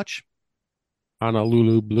for how much?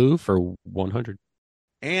 Honolulu Blue for 100.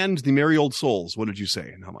 And the Merry Old Souls, what did you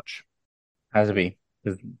say and how much? Has to be.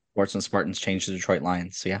 The Portsmouth Spartans changed to Detroit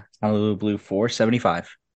Lions. So yeah, Honolulu Blue 475.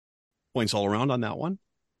 Points all around on that one.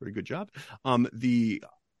 Very good job. The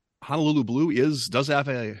Honolulu Blue does have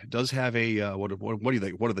a what do you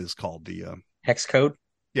think? What are these called? The hex code?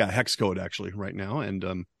 Yeah, hex code actually right now.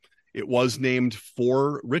 And it was named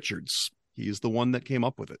for Richards. He's the one that came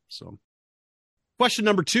up with it. So question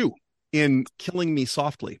number 2 in Killing Me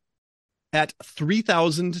Softly. At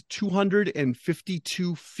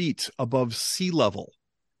 3,252 feet above sea level,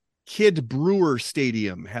 Kidd Brewer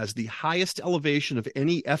Stadium has the highest elevation of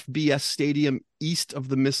any FBS stadium east of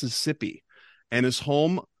the Mississippi and is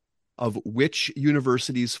home of which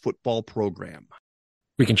university's football program?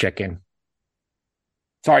 We can check in.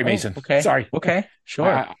 Sorry, Mason. Okay. Sorry. Okay.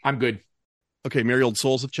 Sure. I'm good. Okay, Merry Old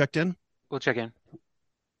Souls have checked in. We'll check in.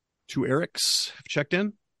 2 Erics have checked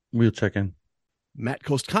in. We'll check in. Matt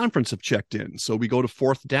Coast Conference have checked in. So we go to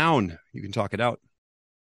 4th down. You can talk it out.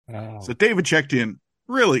 So David checked in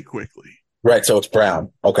really quickly. Right, so it's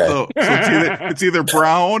Brown. Okay. So it's either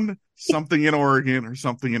Brown, something in Oregon, or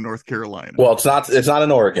something in North Carolina. Well, it's not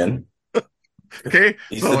in Oregon. Okay.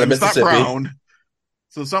 East So of the it's not Mississippi. Brown.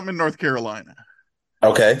 So something in North Carolina.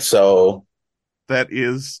 Okay, so That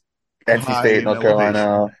is NC high State, in North elevation.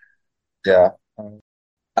 Carolina. Yeah.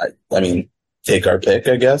 I mean, take our pick,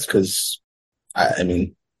 I guess, because I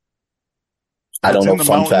mean, I don't It's know in the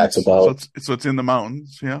fun mountains. facts about So it's in the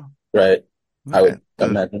mountains, yeah. right. I would Okay.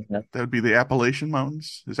 imagine. Yeah. That would be the Appalachian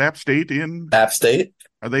Mountains. Is App State in? App State,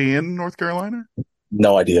 Are they in North Carolina?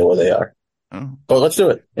 no idea where they are, Oh, but let's do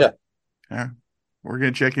it. Yeah. yeah. We're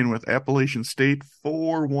going to check in with Appalachian State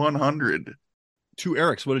for 100. 2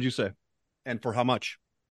 Erics, what did you say? And for how much?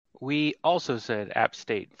 We also said App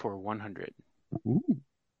State for 100. Ooh.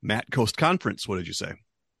 Matt Coast Conference, what did you say?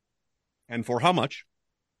 And for how much?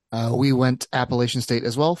 We went Appalachian State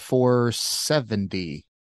as well for 70.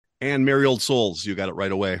 And Merry Old Souls, you got it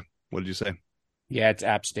right away. What did you say? Yeah, it's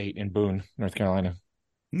App State in Boone, North Carolina.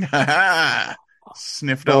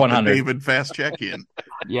 Sniffed For out the 100. David fast check-in.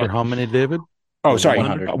 For how many, David? Oh, sorry.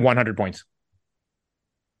 100. 100 points.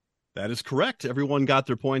 That is correct. Everyone got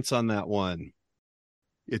their points on that one.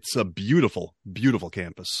 It's a beautiful, beautiful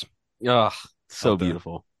campus. Ugh, so Out there.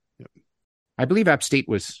 beautiful. I believe App State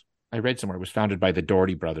I read somewhere, was founded by the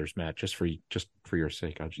Doherty brothers, Matt, just for your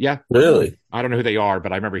sake. Yeah. Really? I don't know who they are,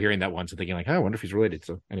 but I remember hearing that once and thinking like, I wonder if he's related.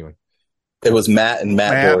 So anyway. It was Matt and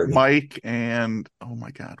Matt Doherty. Mike, and oh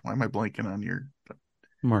my God, why am I blanking on your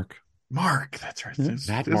Mark. Mark? That's right. Yeah.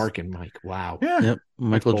 Matt, Mark, and Mike. Wow. Yeah. Yep.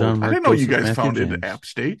 Michael bold. John I Mark. didn't know you Joseph, guys Matthew, founded James. App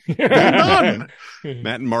State. Well done.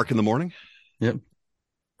 Matt and Mark in the morning. Yep.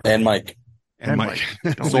 And Mike. And Mike.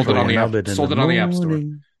 Don't Sold it on the Rabbit app. in Sold the it on the App Store.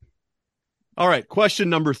 morning. All right. Question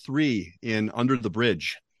number 3 in Under the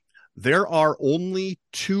Bridge. There are only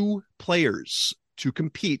 2 players to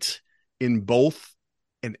compete in both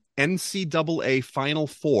an NCAA Final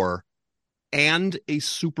Four and a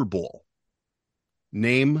Super Bowl.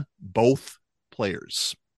 Name both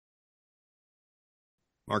players.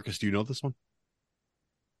 Marcus, do you know this one?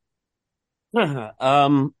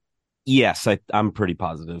 Yes, I'm pretty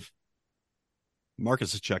positive.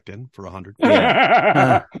 Marcus has checked in for 100.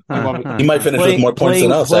 Yeah. He might finish with more points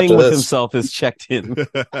than us playing after with this. himself is checked in.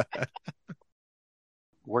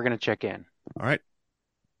 We're going to check in. All right.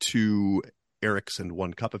 2 Erics and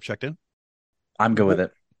 1 Cup have checked in. I'm good with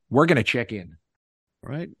it. We're going to check in.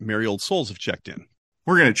 All right. Merry Old Souls have checked in.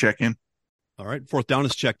 We're going to check in. All right. 4th down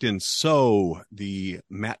is checked in. So the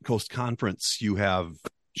Matt Coast Conference, you have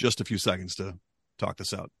just a few seconds to talk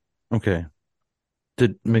this out. Okay.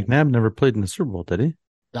 Did McNabb never played in the Super Bowl, did he?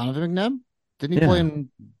 Donovan McNabb? Didn't he Yeah. play in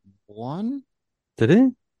one? Did he?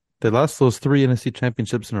 They lost those 3 NFC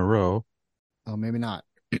championships in a row. Oh, maybe not.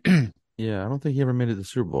 Yeah, I don't think he ever made it to the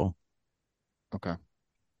Super Bowl. Okay.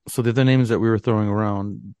 So the other names that we were throwing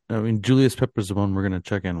around, I mean, Julius Pepper's the one we're going to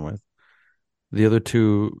check in with. The other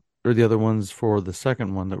 2, or the other ones for the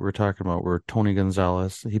second one that we're talking about were Tony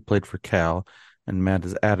Gonzalez. He played for Cal, and Matt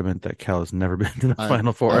is adamant that Cal has never been to the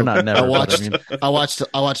Final Four. Or not never. I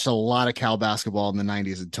watched a lot of Cal basketball in the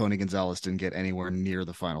 90s, and Tony Gonzalez didn't get anywhere near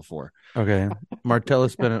the Final Four. Okay.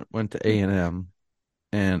 Martellus Bennett went to A&M,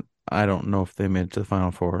 and I don't know if they made it to the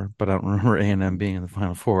Final Four, but I don't remember A&M being in the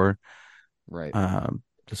Final Four. Right.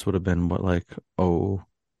 This would have been what, like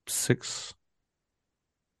 06,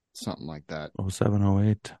 Something like that. 07,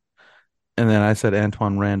 08. And then I said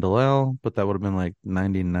Antoine Randall, but that would have been like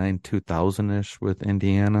 99, 2000-ish with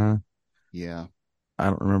Indiana. Yeah. I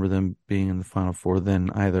don't remember them being in the Final Four then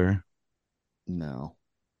either. No.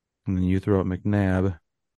 And then you throw out McNabb.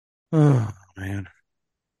 Oh, man.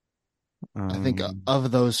 I think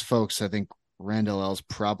of those folks, I think Randall L's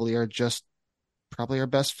probably our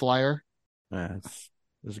best flyer. That's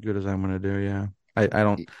as good as I'm going to do, yeah. I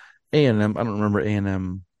don't A&M, I don't remember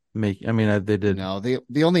A&M make. I mean, they did. No,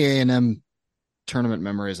 the only A&M tournament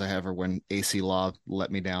memories I have are when AC Law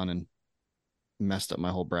let me down and messed up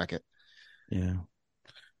my whole bracket. Yeah.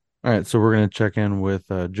 All right, so we're going to check in with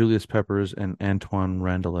Julius Peppers and Antoine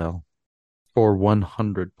Randall for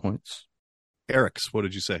 100 points. Eric's, what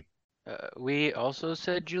did you say? We also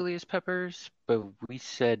said Julius Peppers, but we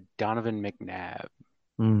said Donovan McNabb.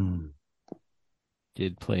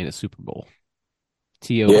 Did play in a Super Bowl.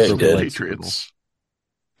 Yeah, he did. Patriots.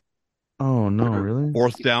 Oh, no, really?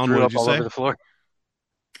 Fourth down, Drew what up did you all say? over the floor.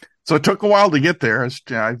 So it took a while to get there.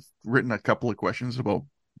 I've written a couple of questions about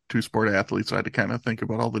two-sport athletes. So I had to kind of think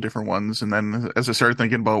about all the different ones. And then as I started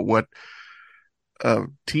thinking about what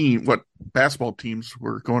basketball teams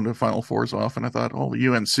were going to Final Fours often, I thought, the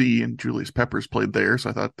UNC and Julius Peppers played there. So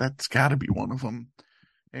I thought that's got to be one of them.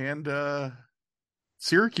 And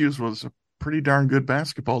Syracuse was a pretty darn good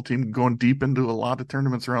basketball team, going deep into a lot of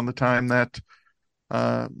tournaments around the time that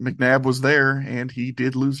McNabb was there, and he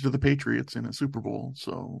did lose to the Patriots in a Super Bowl.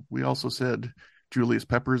 So we also said Julius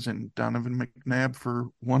Peppers and Donovan McNabb for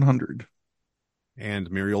 100. And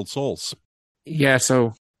Merry Old Souls. Yeah,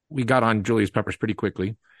 so we got on Julius Peppers pretty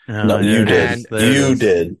quickly. No, you did. You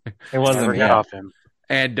did. It wasn't Never me. got off him.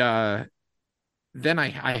 And then I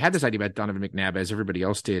had this idea about Donovan McNabb, as everybody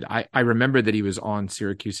else did. I remember that he was on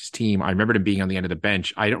Syracuse's team. I remembered him being on the end of the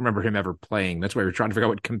bench. I don't remember him ever playing. That's why we were trying to figure out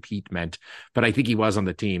what compete meant. But I think he was on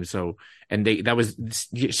the team. So, and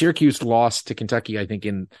Syracuse lost to Kentucky, I think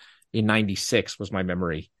in 96 was my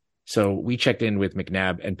memory. So we checked in with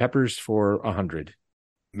McNabb and Peppers for 100.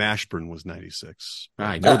 Mashburn was 96.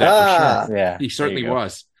 I know that for sure. Yeah, He certainly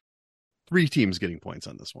was. 3 teams getting points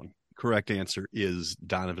on this one. Correct answer is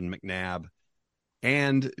Donovan McNabb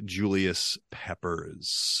and Julius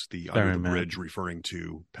Peppers. The Under the Bridge referring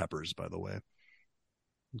to Peppers, by the way,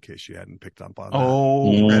 in case you hadn't picked up on that.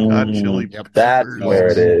 Oh, Red Hot Chili Peppers. That's where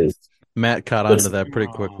it is. Matt caught on to that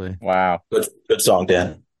pretty quickly. Wow. Good song,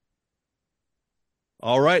 Dan.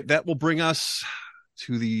 All right, that will bring us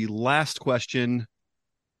to the last question,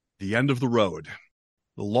 the end of the road.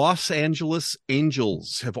 The Los Angeles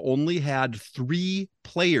Angels have only had 3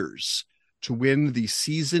 players to win the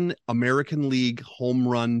season American League home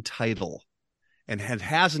run title, and it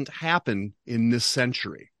hasn't happened in this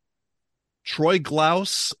century. Troy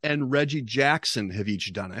Glaus and Reggie Jackson have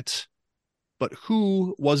each done it, but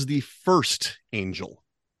who was the first Angel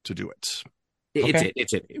to do it?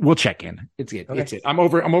 It's it. We'll check in. It's it. Okay. It's it. I'm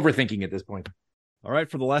overthinking at this point. All right,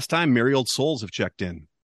 for the last time, Merry Old Souls have checked in.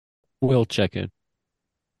 We'll check in.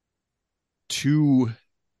 2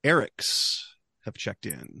 Erics have checked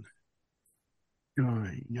in. Oh,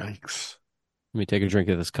 yikes. Let me take a drink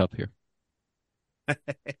of this cup here.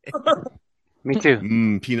 Me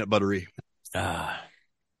too. Peanut buttery. It's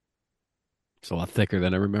a lot thicker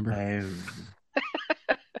than I remember.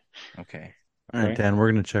 Okay. All right, Dan,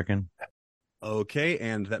 we're going to check in. Okay,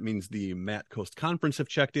 and that means the Matt Coast Conference have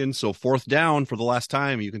checked in. So 4th down for the last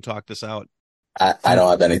time. You can talk this out. I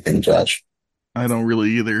don't have anything, Josh. I don't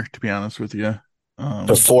really either, to be honest with you.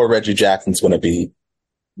 Before Reggie Jackson's going to be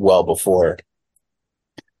well before.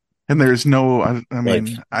 And there's no, I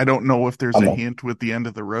mean, I don't know if there's a hint with the end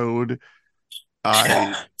of the road.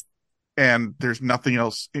 And there's nothing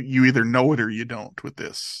else. You either know it or you don't with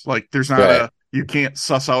this. Like, there's not you can't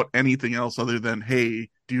suss out anything else other than, hey,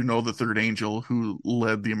 do you know the third Angel who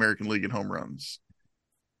led the American League in home runs?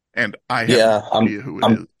 And I have no idea who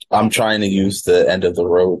it is. I'm trying to use the end of the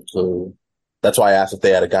road clue. That's why I asked if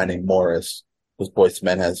they had a guy named Morris, because Boyz II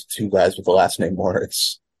Men has 2 guys with the last name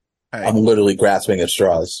Morris. I'm literally grasping at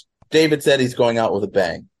straws. David said he's going out with a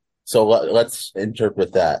bang. So let's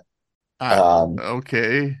interpret that.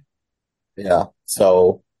 Okay. Yeah.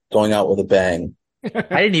 So going out with a bang.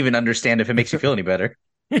 I didn't even understand if it makes you feel any better.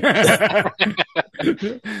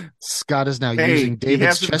 Scott is now using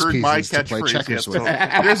David's chess pieces to play checkers with. So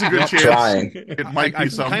there's a good chance trying. It might be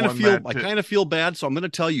someone I kind of feel bad, so I'm going to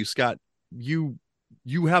tell you, Scott, you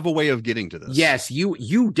have a way of getting to this. Yes,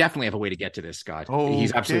 you definitely have a way to get to this, Scott.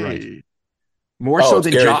 He's absolutely right. More Oh, so it's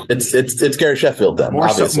than Gary, Josh. it's Gary Sheffield then. More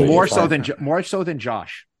obviously. so than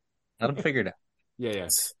Josh. Let him figure it out. Yeah.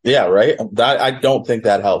 Yeah, right. I don't think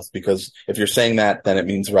that helps, because if you're saying that, then it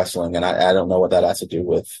means wrestling, and I don't know what that has to do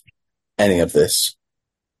with any of this.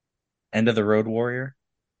 End of the Road Warrior.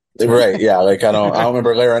 Right? Yeah, like I don't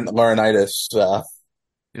remember Laurinaitis.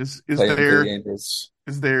 Is playing for the there Angels.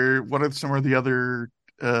 is there what are some of the other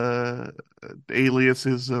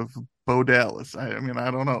aliases of Bo Dallas? I mean,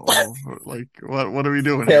 I don't know. Like, what are we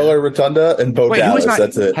doing Taylor here? Rotunda and Bo Wait, Dallas. who's not?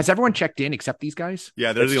 That's it. Has everyone checked in except these guys?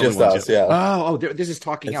 Yeah, they're It's the only just ones. us. Yeah. This is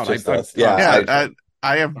talking It's out. just us. Yeah.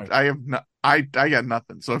 Yeah, I got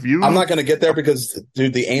nothing. So if you, I'm not going to get there because,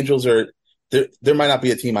 dude, the Angels are there might not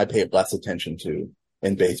be a team I pay less attention to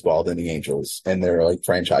in baseball than the Angels, and they're like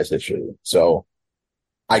franchise history. So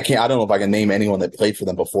I don't know if I can name anyone that played for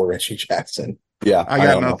them before Reggie Jackson. Yeah, I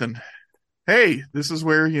got don't know. nothing. Hey, this is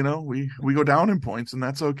where we go down in points, and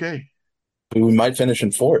that's okay. We might finish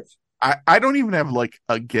in fourth. I don't even have like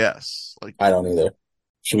a guess. Like, I don't either.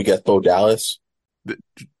 Should we guess Bo Dallas?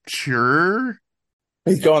 Sure.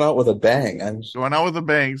 He's going out with a bang. Going out with a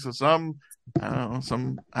bang. So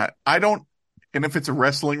I don't. And if it's a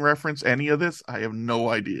wrestling reference, any of this, I have no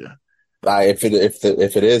idea. If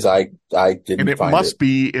it is, I didn't. And it find must it.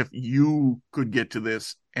 be if you could get to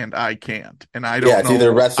this and I can't, and I don't. Yeah, it's know,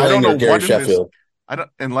 either wrestling or Gary Sheffield. I don't,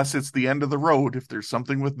 unless it's the end of the road. If there's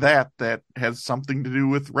something with that has something to do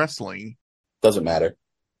with wrestling, Doesn't matter.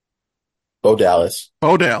 Bo Dallas.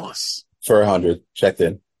 Bo Dallas for 100 checked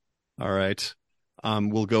in. All right.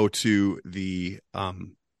 We'll go to the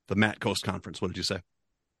Matt Coast Conference. What did you say?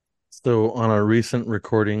 So on a recent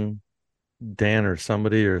recording, Dan or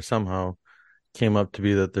somebody or somehow came up to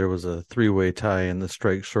be that there was a 3-way tie in the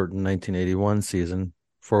strike shortened 1981 season.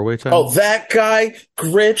 4-way tie. Oh, that guy,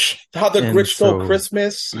 Gritch. How the Gritch stole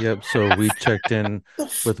Christmas. Yep. So we checked in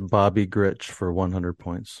with Bobby Gritch for 100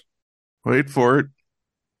 points. Wait for it.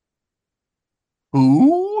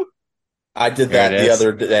 Who? I did that the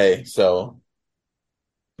other day. So,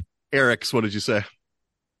 Eric's, what did you say?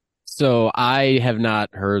 So I have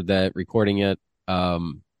not heard that recording yet.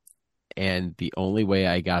 And the only way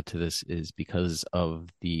I got to this is because of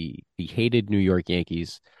the hated New York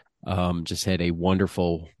Yankees. Just had a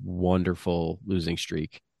wonderful, wonderful losing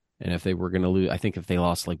streak. And if they were going to lose, I think if they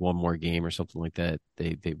lost like one more game or something like that,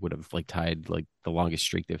 they would have like tied like the longest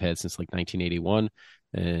streak they've had since like 1981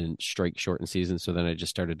 and strike shortened season. So then I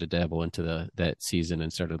just started to dabble into that season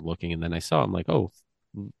and started looking. And then I saw, I'm like, oh,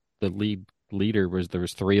 the leader there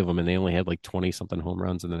was 3 of them and they only had like 20 something home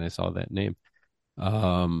runs. And then I saw that name.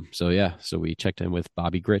 So we checked in with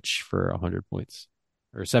Bobby Gritch for 100 points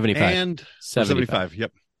or 75 and 75.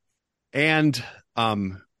 Yep. And,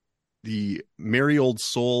 the Merry Old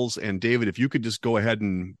Souls and David, if you could just go ahead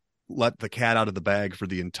and let the cat out of the bag for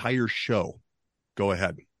the entire show, go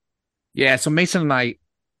ahead. Yeah. So Mason and I,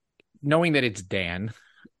 knowing that it's Dan,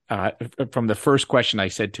 from the first question I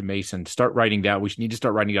said to Mason, start writing down. We need to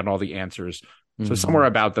start writing down all the answers. Mm-hmm. So somewhere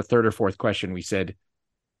about the 3rd or 4th question, we said,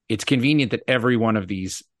 it's convenient that every one of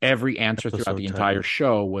these, every answer throughout the entire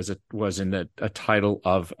show was in a title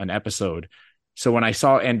of an episode. So when I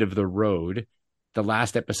saw End of the Road, the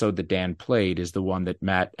last episode that Dan played is the one that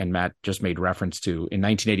Matt just made reference to. In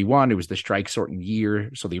 1981, it was the strike shortened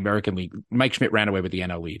year. So the American League, Mike Schmidt ran away with the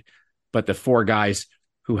NL lead. But the 4 guys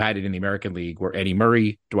who had it in the American League were Eddie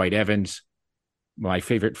Murray, Dwight Evans, my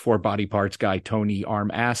favorite 4 body parts guy, Tony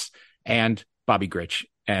Arm Ass, and Bobby Gritch.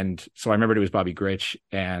 And so I remembered it was Bobby Gritch.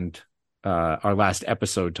 And our last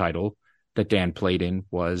episode title that Dan played in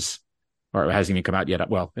was, or it hasn't even come out yet.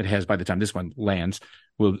 Well, it has by the time this one lands,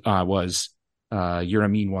 was You're a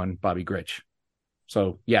Mean One, Bobby Gritch.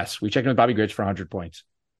 So yes, we checked in with Bobby Gritch for 100 points.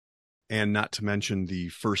 And not to mention the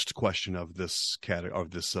first question of this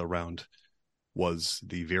round was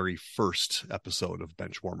the very first episode of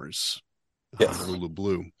Benchwarmers, Lulu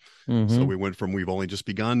Blue. Mm-hmm. So we went from We've Only Just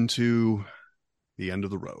Begun to the End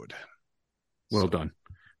of the Road. Well done,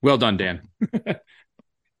 Dan.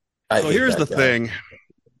 So here's the thing.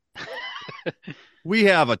 We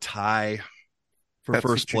have a tie for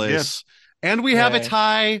first place. And we have a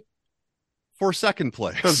tie for second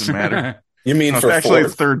place. Doesn't matter. You mean for actually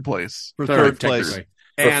fourth? Third place. For third place.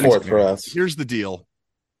 And for fourth for us. Here's the deal.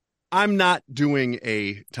 I'm not doing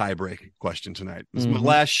a tiebreak question tonight. This is my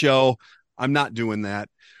last show. I'm not doing that.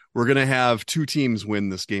 We're going to have 2 teams win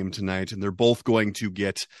this game tonight, and they're both going to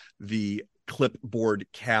get the clipboard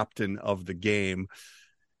captain of the game.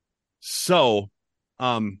 So,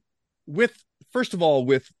 with 500,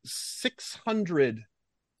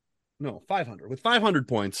 with 500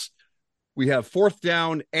 points, we have 4th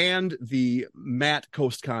down and the Matt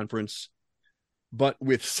Coast Conference, but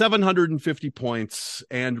with 750 points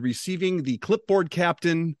and receiving the clipboard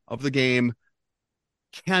captain of the game,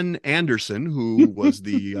 Ken Anderson, who was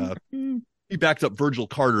he backed up Virgil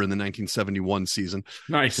Carter in the 1971 season.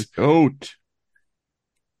 Nice. Goat.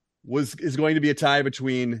 Is going to be a tie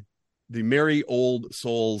between the Merry Old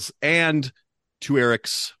Souls, and to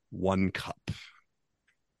Eric's 1 cup.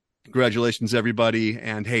 Congratulations, everybody.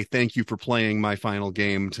 And hey, thank you for playing my final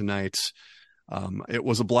game tonight. It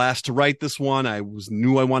was a blast to write this one. I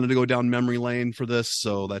knew I wanted to go down memory lane for this.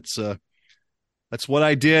 So that's what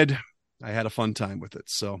I did. I had a fun time with it.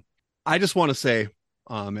 So I just want to say,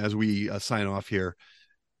 as we sign off here,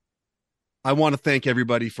 I want to thank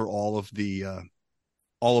everybody for all of the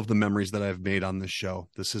memories that I've made on this show.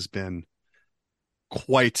 This has been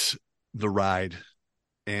quite the ride,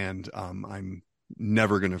 and I'm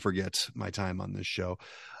never going to forget my time on this show.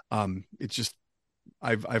 It's just,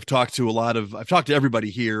 I've talked to everybody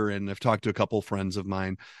here, and I've talked to a couple friends of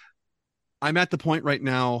mine. I'm at the point right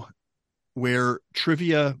now where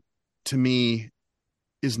trivia to me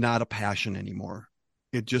is not a passion anymore.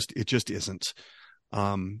 It just isn't.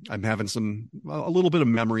 I'm having a little bit of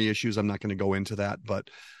memory issues. I'm not going to go into that, but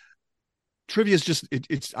trivia is just,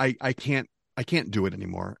 I can't do it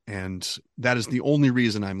anymore. And that is the only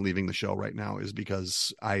reason I'm leaving the show right now, is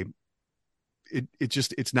because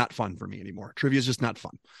it's not fun for me anymore. Trivia is just not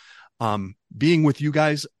fun. Being with you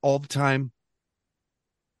guys all the time,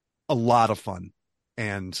 a lot of fun.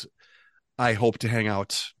 And I hope to hang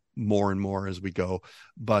out more and more as we go,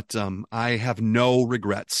 but I have no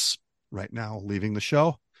regrets right now leaving the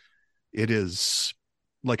show. It is,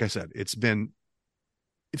 like I said, it's been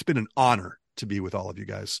an honor to be with all of you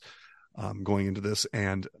guys going into this.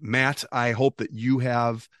 And Matt, I hope that you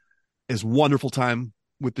have as wonderful time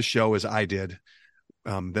with the show as I did,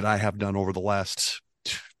 that I have done over the last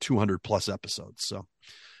 200 plus episodes. So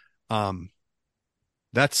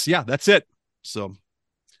that's it. So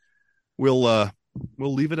we'll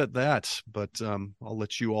leave it at that, but I'll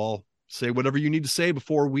let you all say whatever you need to say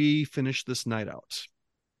before we finish this night out.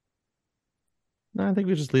 No, I think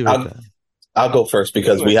we just leave it at that. I'll go first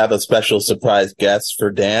because we have a special surprise guest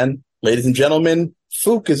for Dan. Ladies and gentlemen,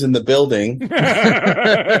 Fook is in the building.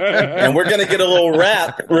 And we're going to get a little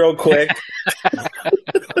rap real quick.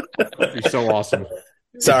 That'd be so awesome.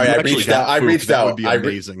 Sorry, I reached out. That would be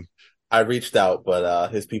amazing. I reached out, but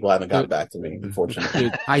his people haven't gotten back to me,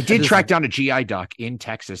 unfortunately. I did track down a GI duck in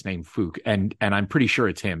Texas named Fook, and I'm pretty sure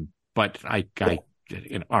it's him. But all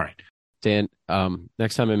right. Dan,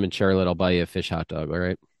 next time I'm in Charlotte, I'll buy you a fish hot dog. All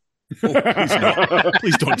right. Oh,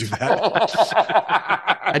 please don't do that.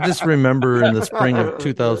 I just remember in the spring of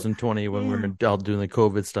 2020 when we were all doing the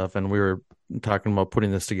COVID stuff and we were talking about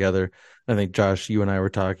putting this together. I think Josh, you and I were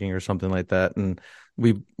talking or something like that, and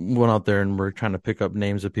we went out there and we're trying to pick up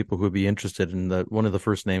names of people who would be interested. And one of the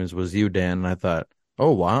first names was you, Dan. And I thought,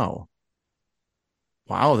 oh wow.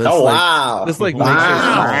 Wow, this wow. This like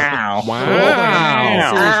wow.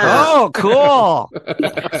 Wow. Oh, cool.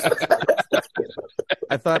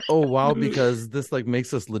 I thought, oh wow, because this like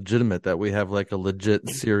makes us legitimate, that we have like a legit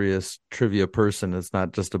serious trivia person. It's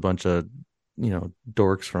not just a bunch of,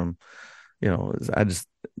 dorks from, thank you.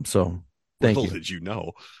 Little did you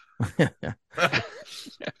know. Man.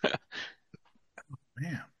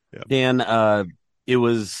 Yeah. Dan, it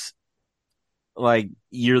was like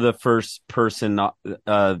you're the first person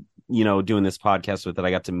doing this podcast with that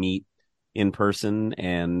I got to meet in person,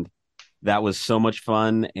 and that was so much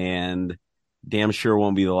fun, and damn sure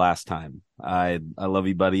won't be the last time. I love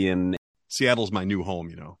you, buddy, and Seattle's my new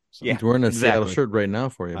home, So. Yeah, we're in a Seattle shirt right now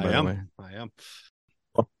for you, by the way. I am.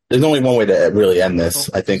 There's only one way to really end this.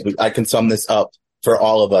 I think I can sum this up for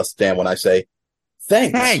all of us, Dan, when I say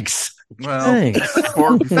thanks. Well,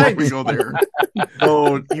 before we go there,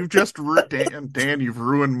 you've just Dan, you've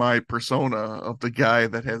ruined my persona of the guy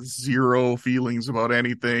that has zero feelings about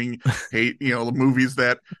anything. Hate, the movies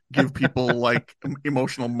that give people like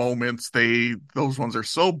emotional moments. Those ones are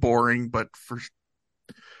so boring. But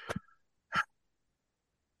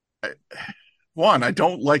I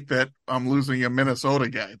don't like that I'm losing a Minnesota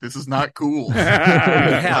guy. This is not cool. We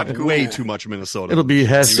have way too much Minnesota. It'll be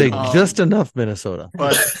hashtag just enough Minnesota.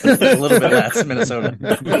 But a little bit less Minnesota.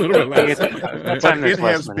 A little bit less. But it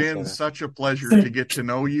has been such a pleasure to get to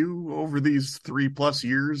know you over these 3+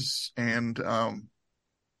 years. And I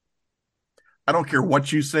don't care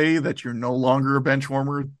what you say that you're no longer a bench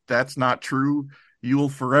warmer. That's not true. You will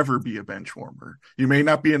forever be a bench warmer. You may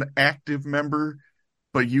not be an active member,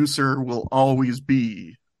 but you, sir, will always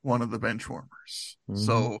be one of the bench warmers. Mm-hmm.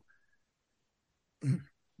 So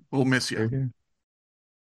we'll miss you.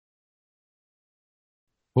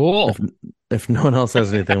 Cool. If no one else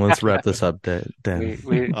has anything, let's wrap this up,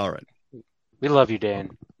 Dan. All right. We love you, Dan.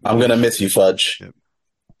 I'm going to miss you, Fudge. Yep.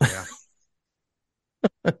 Yeah.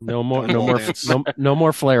 No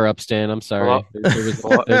more flare-ups, Dan. I'm sorry. We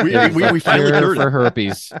finally cured it. For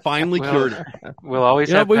herpes. Finally cured it. We'll always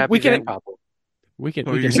have Happy Dan Popple. We can.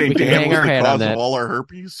 Oh, we you're can, saying we can Dan hang was our the hat on cause of that. all our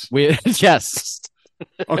herpes? Yes.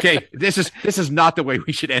 Okay, this is not the way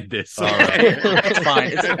we should end this. All right. It's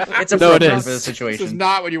fine. It's No, it appropriate is. for the situation. This is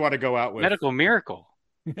not what you want to go out with. Medical miracle.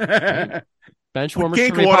 Benchwarmers. We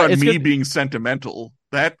can't Trivia go out on It's me good. being sentimental.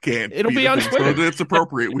 That can't. It'll be the on thing. Twitter. So it's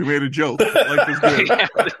appropriate. We made a joke. Life is good.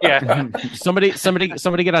 Yeah.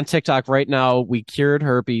 Somebody get on TikTok right now. We cured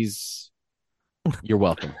herpes. You're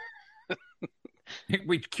welcome.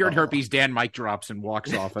 We cured herpes. Dan mic drops and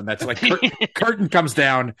walks off, and that's like curtain comes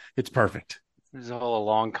down. It's perfect. This is all a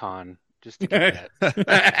long con. Just to get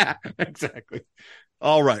that. Exactly.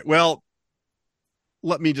 All right. Well,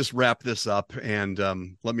 let me just wrap this up, and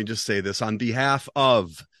let me just say this on behalf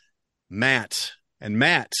of Matt and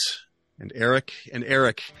Eric,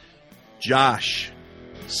 Josh,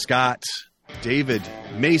 Scott, David,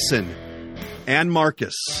 Mason, and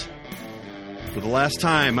Marcus. For the last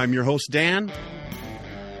time, I'm your host, Dan,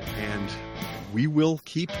 and we will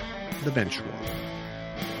keep the bench warm.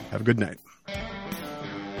 Have a good night.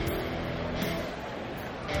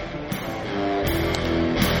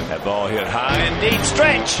 That ball hit high and deep.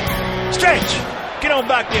 Stretch! Get on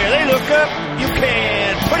back there. They look up. You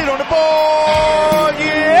can put it on the board.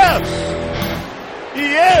 Yes!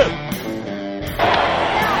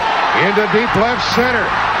 Into deep left center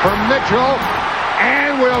for Mitchell.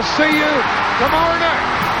 And we'll see you tomorrow night.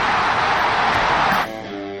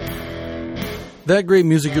 That great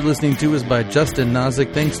music you're listening to is by Justin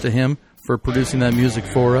Nozick. Thanks to him for producing that music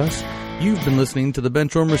for us. You've been listening to the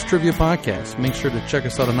Benchwarmers Trivia Podcast. Make sure to check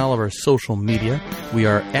us out on all of our social media. We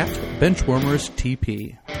are at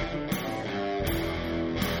BenchwarmersTP.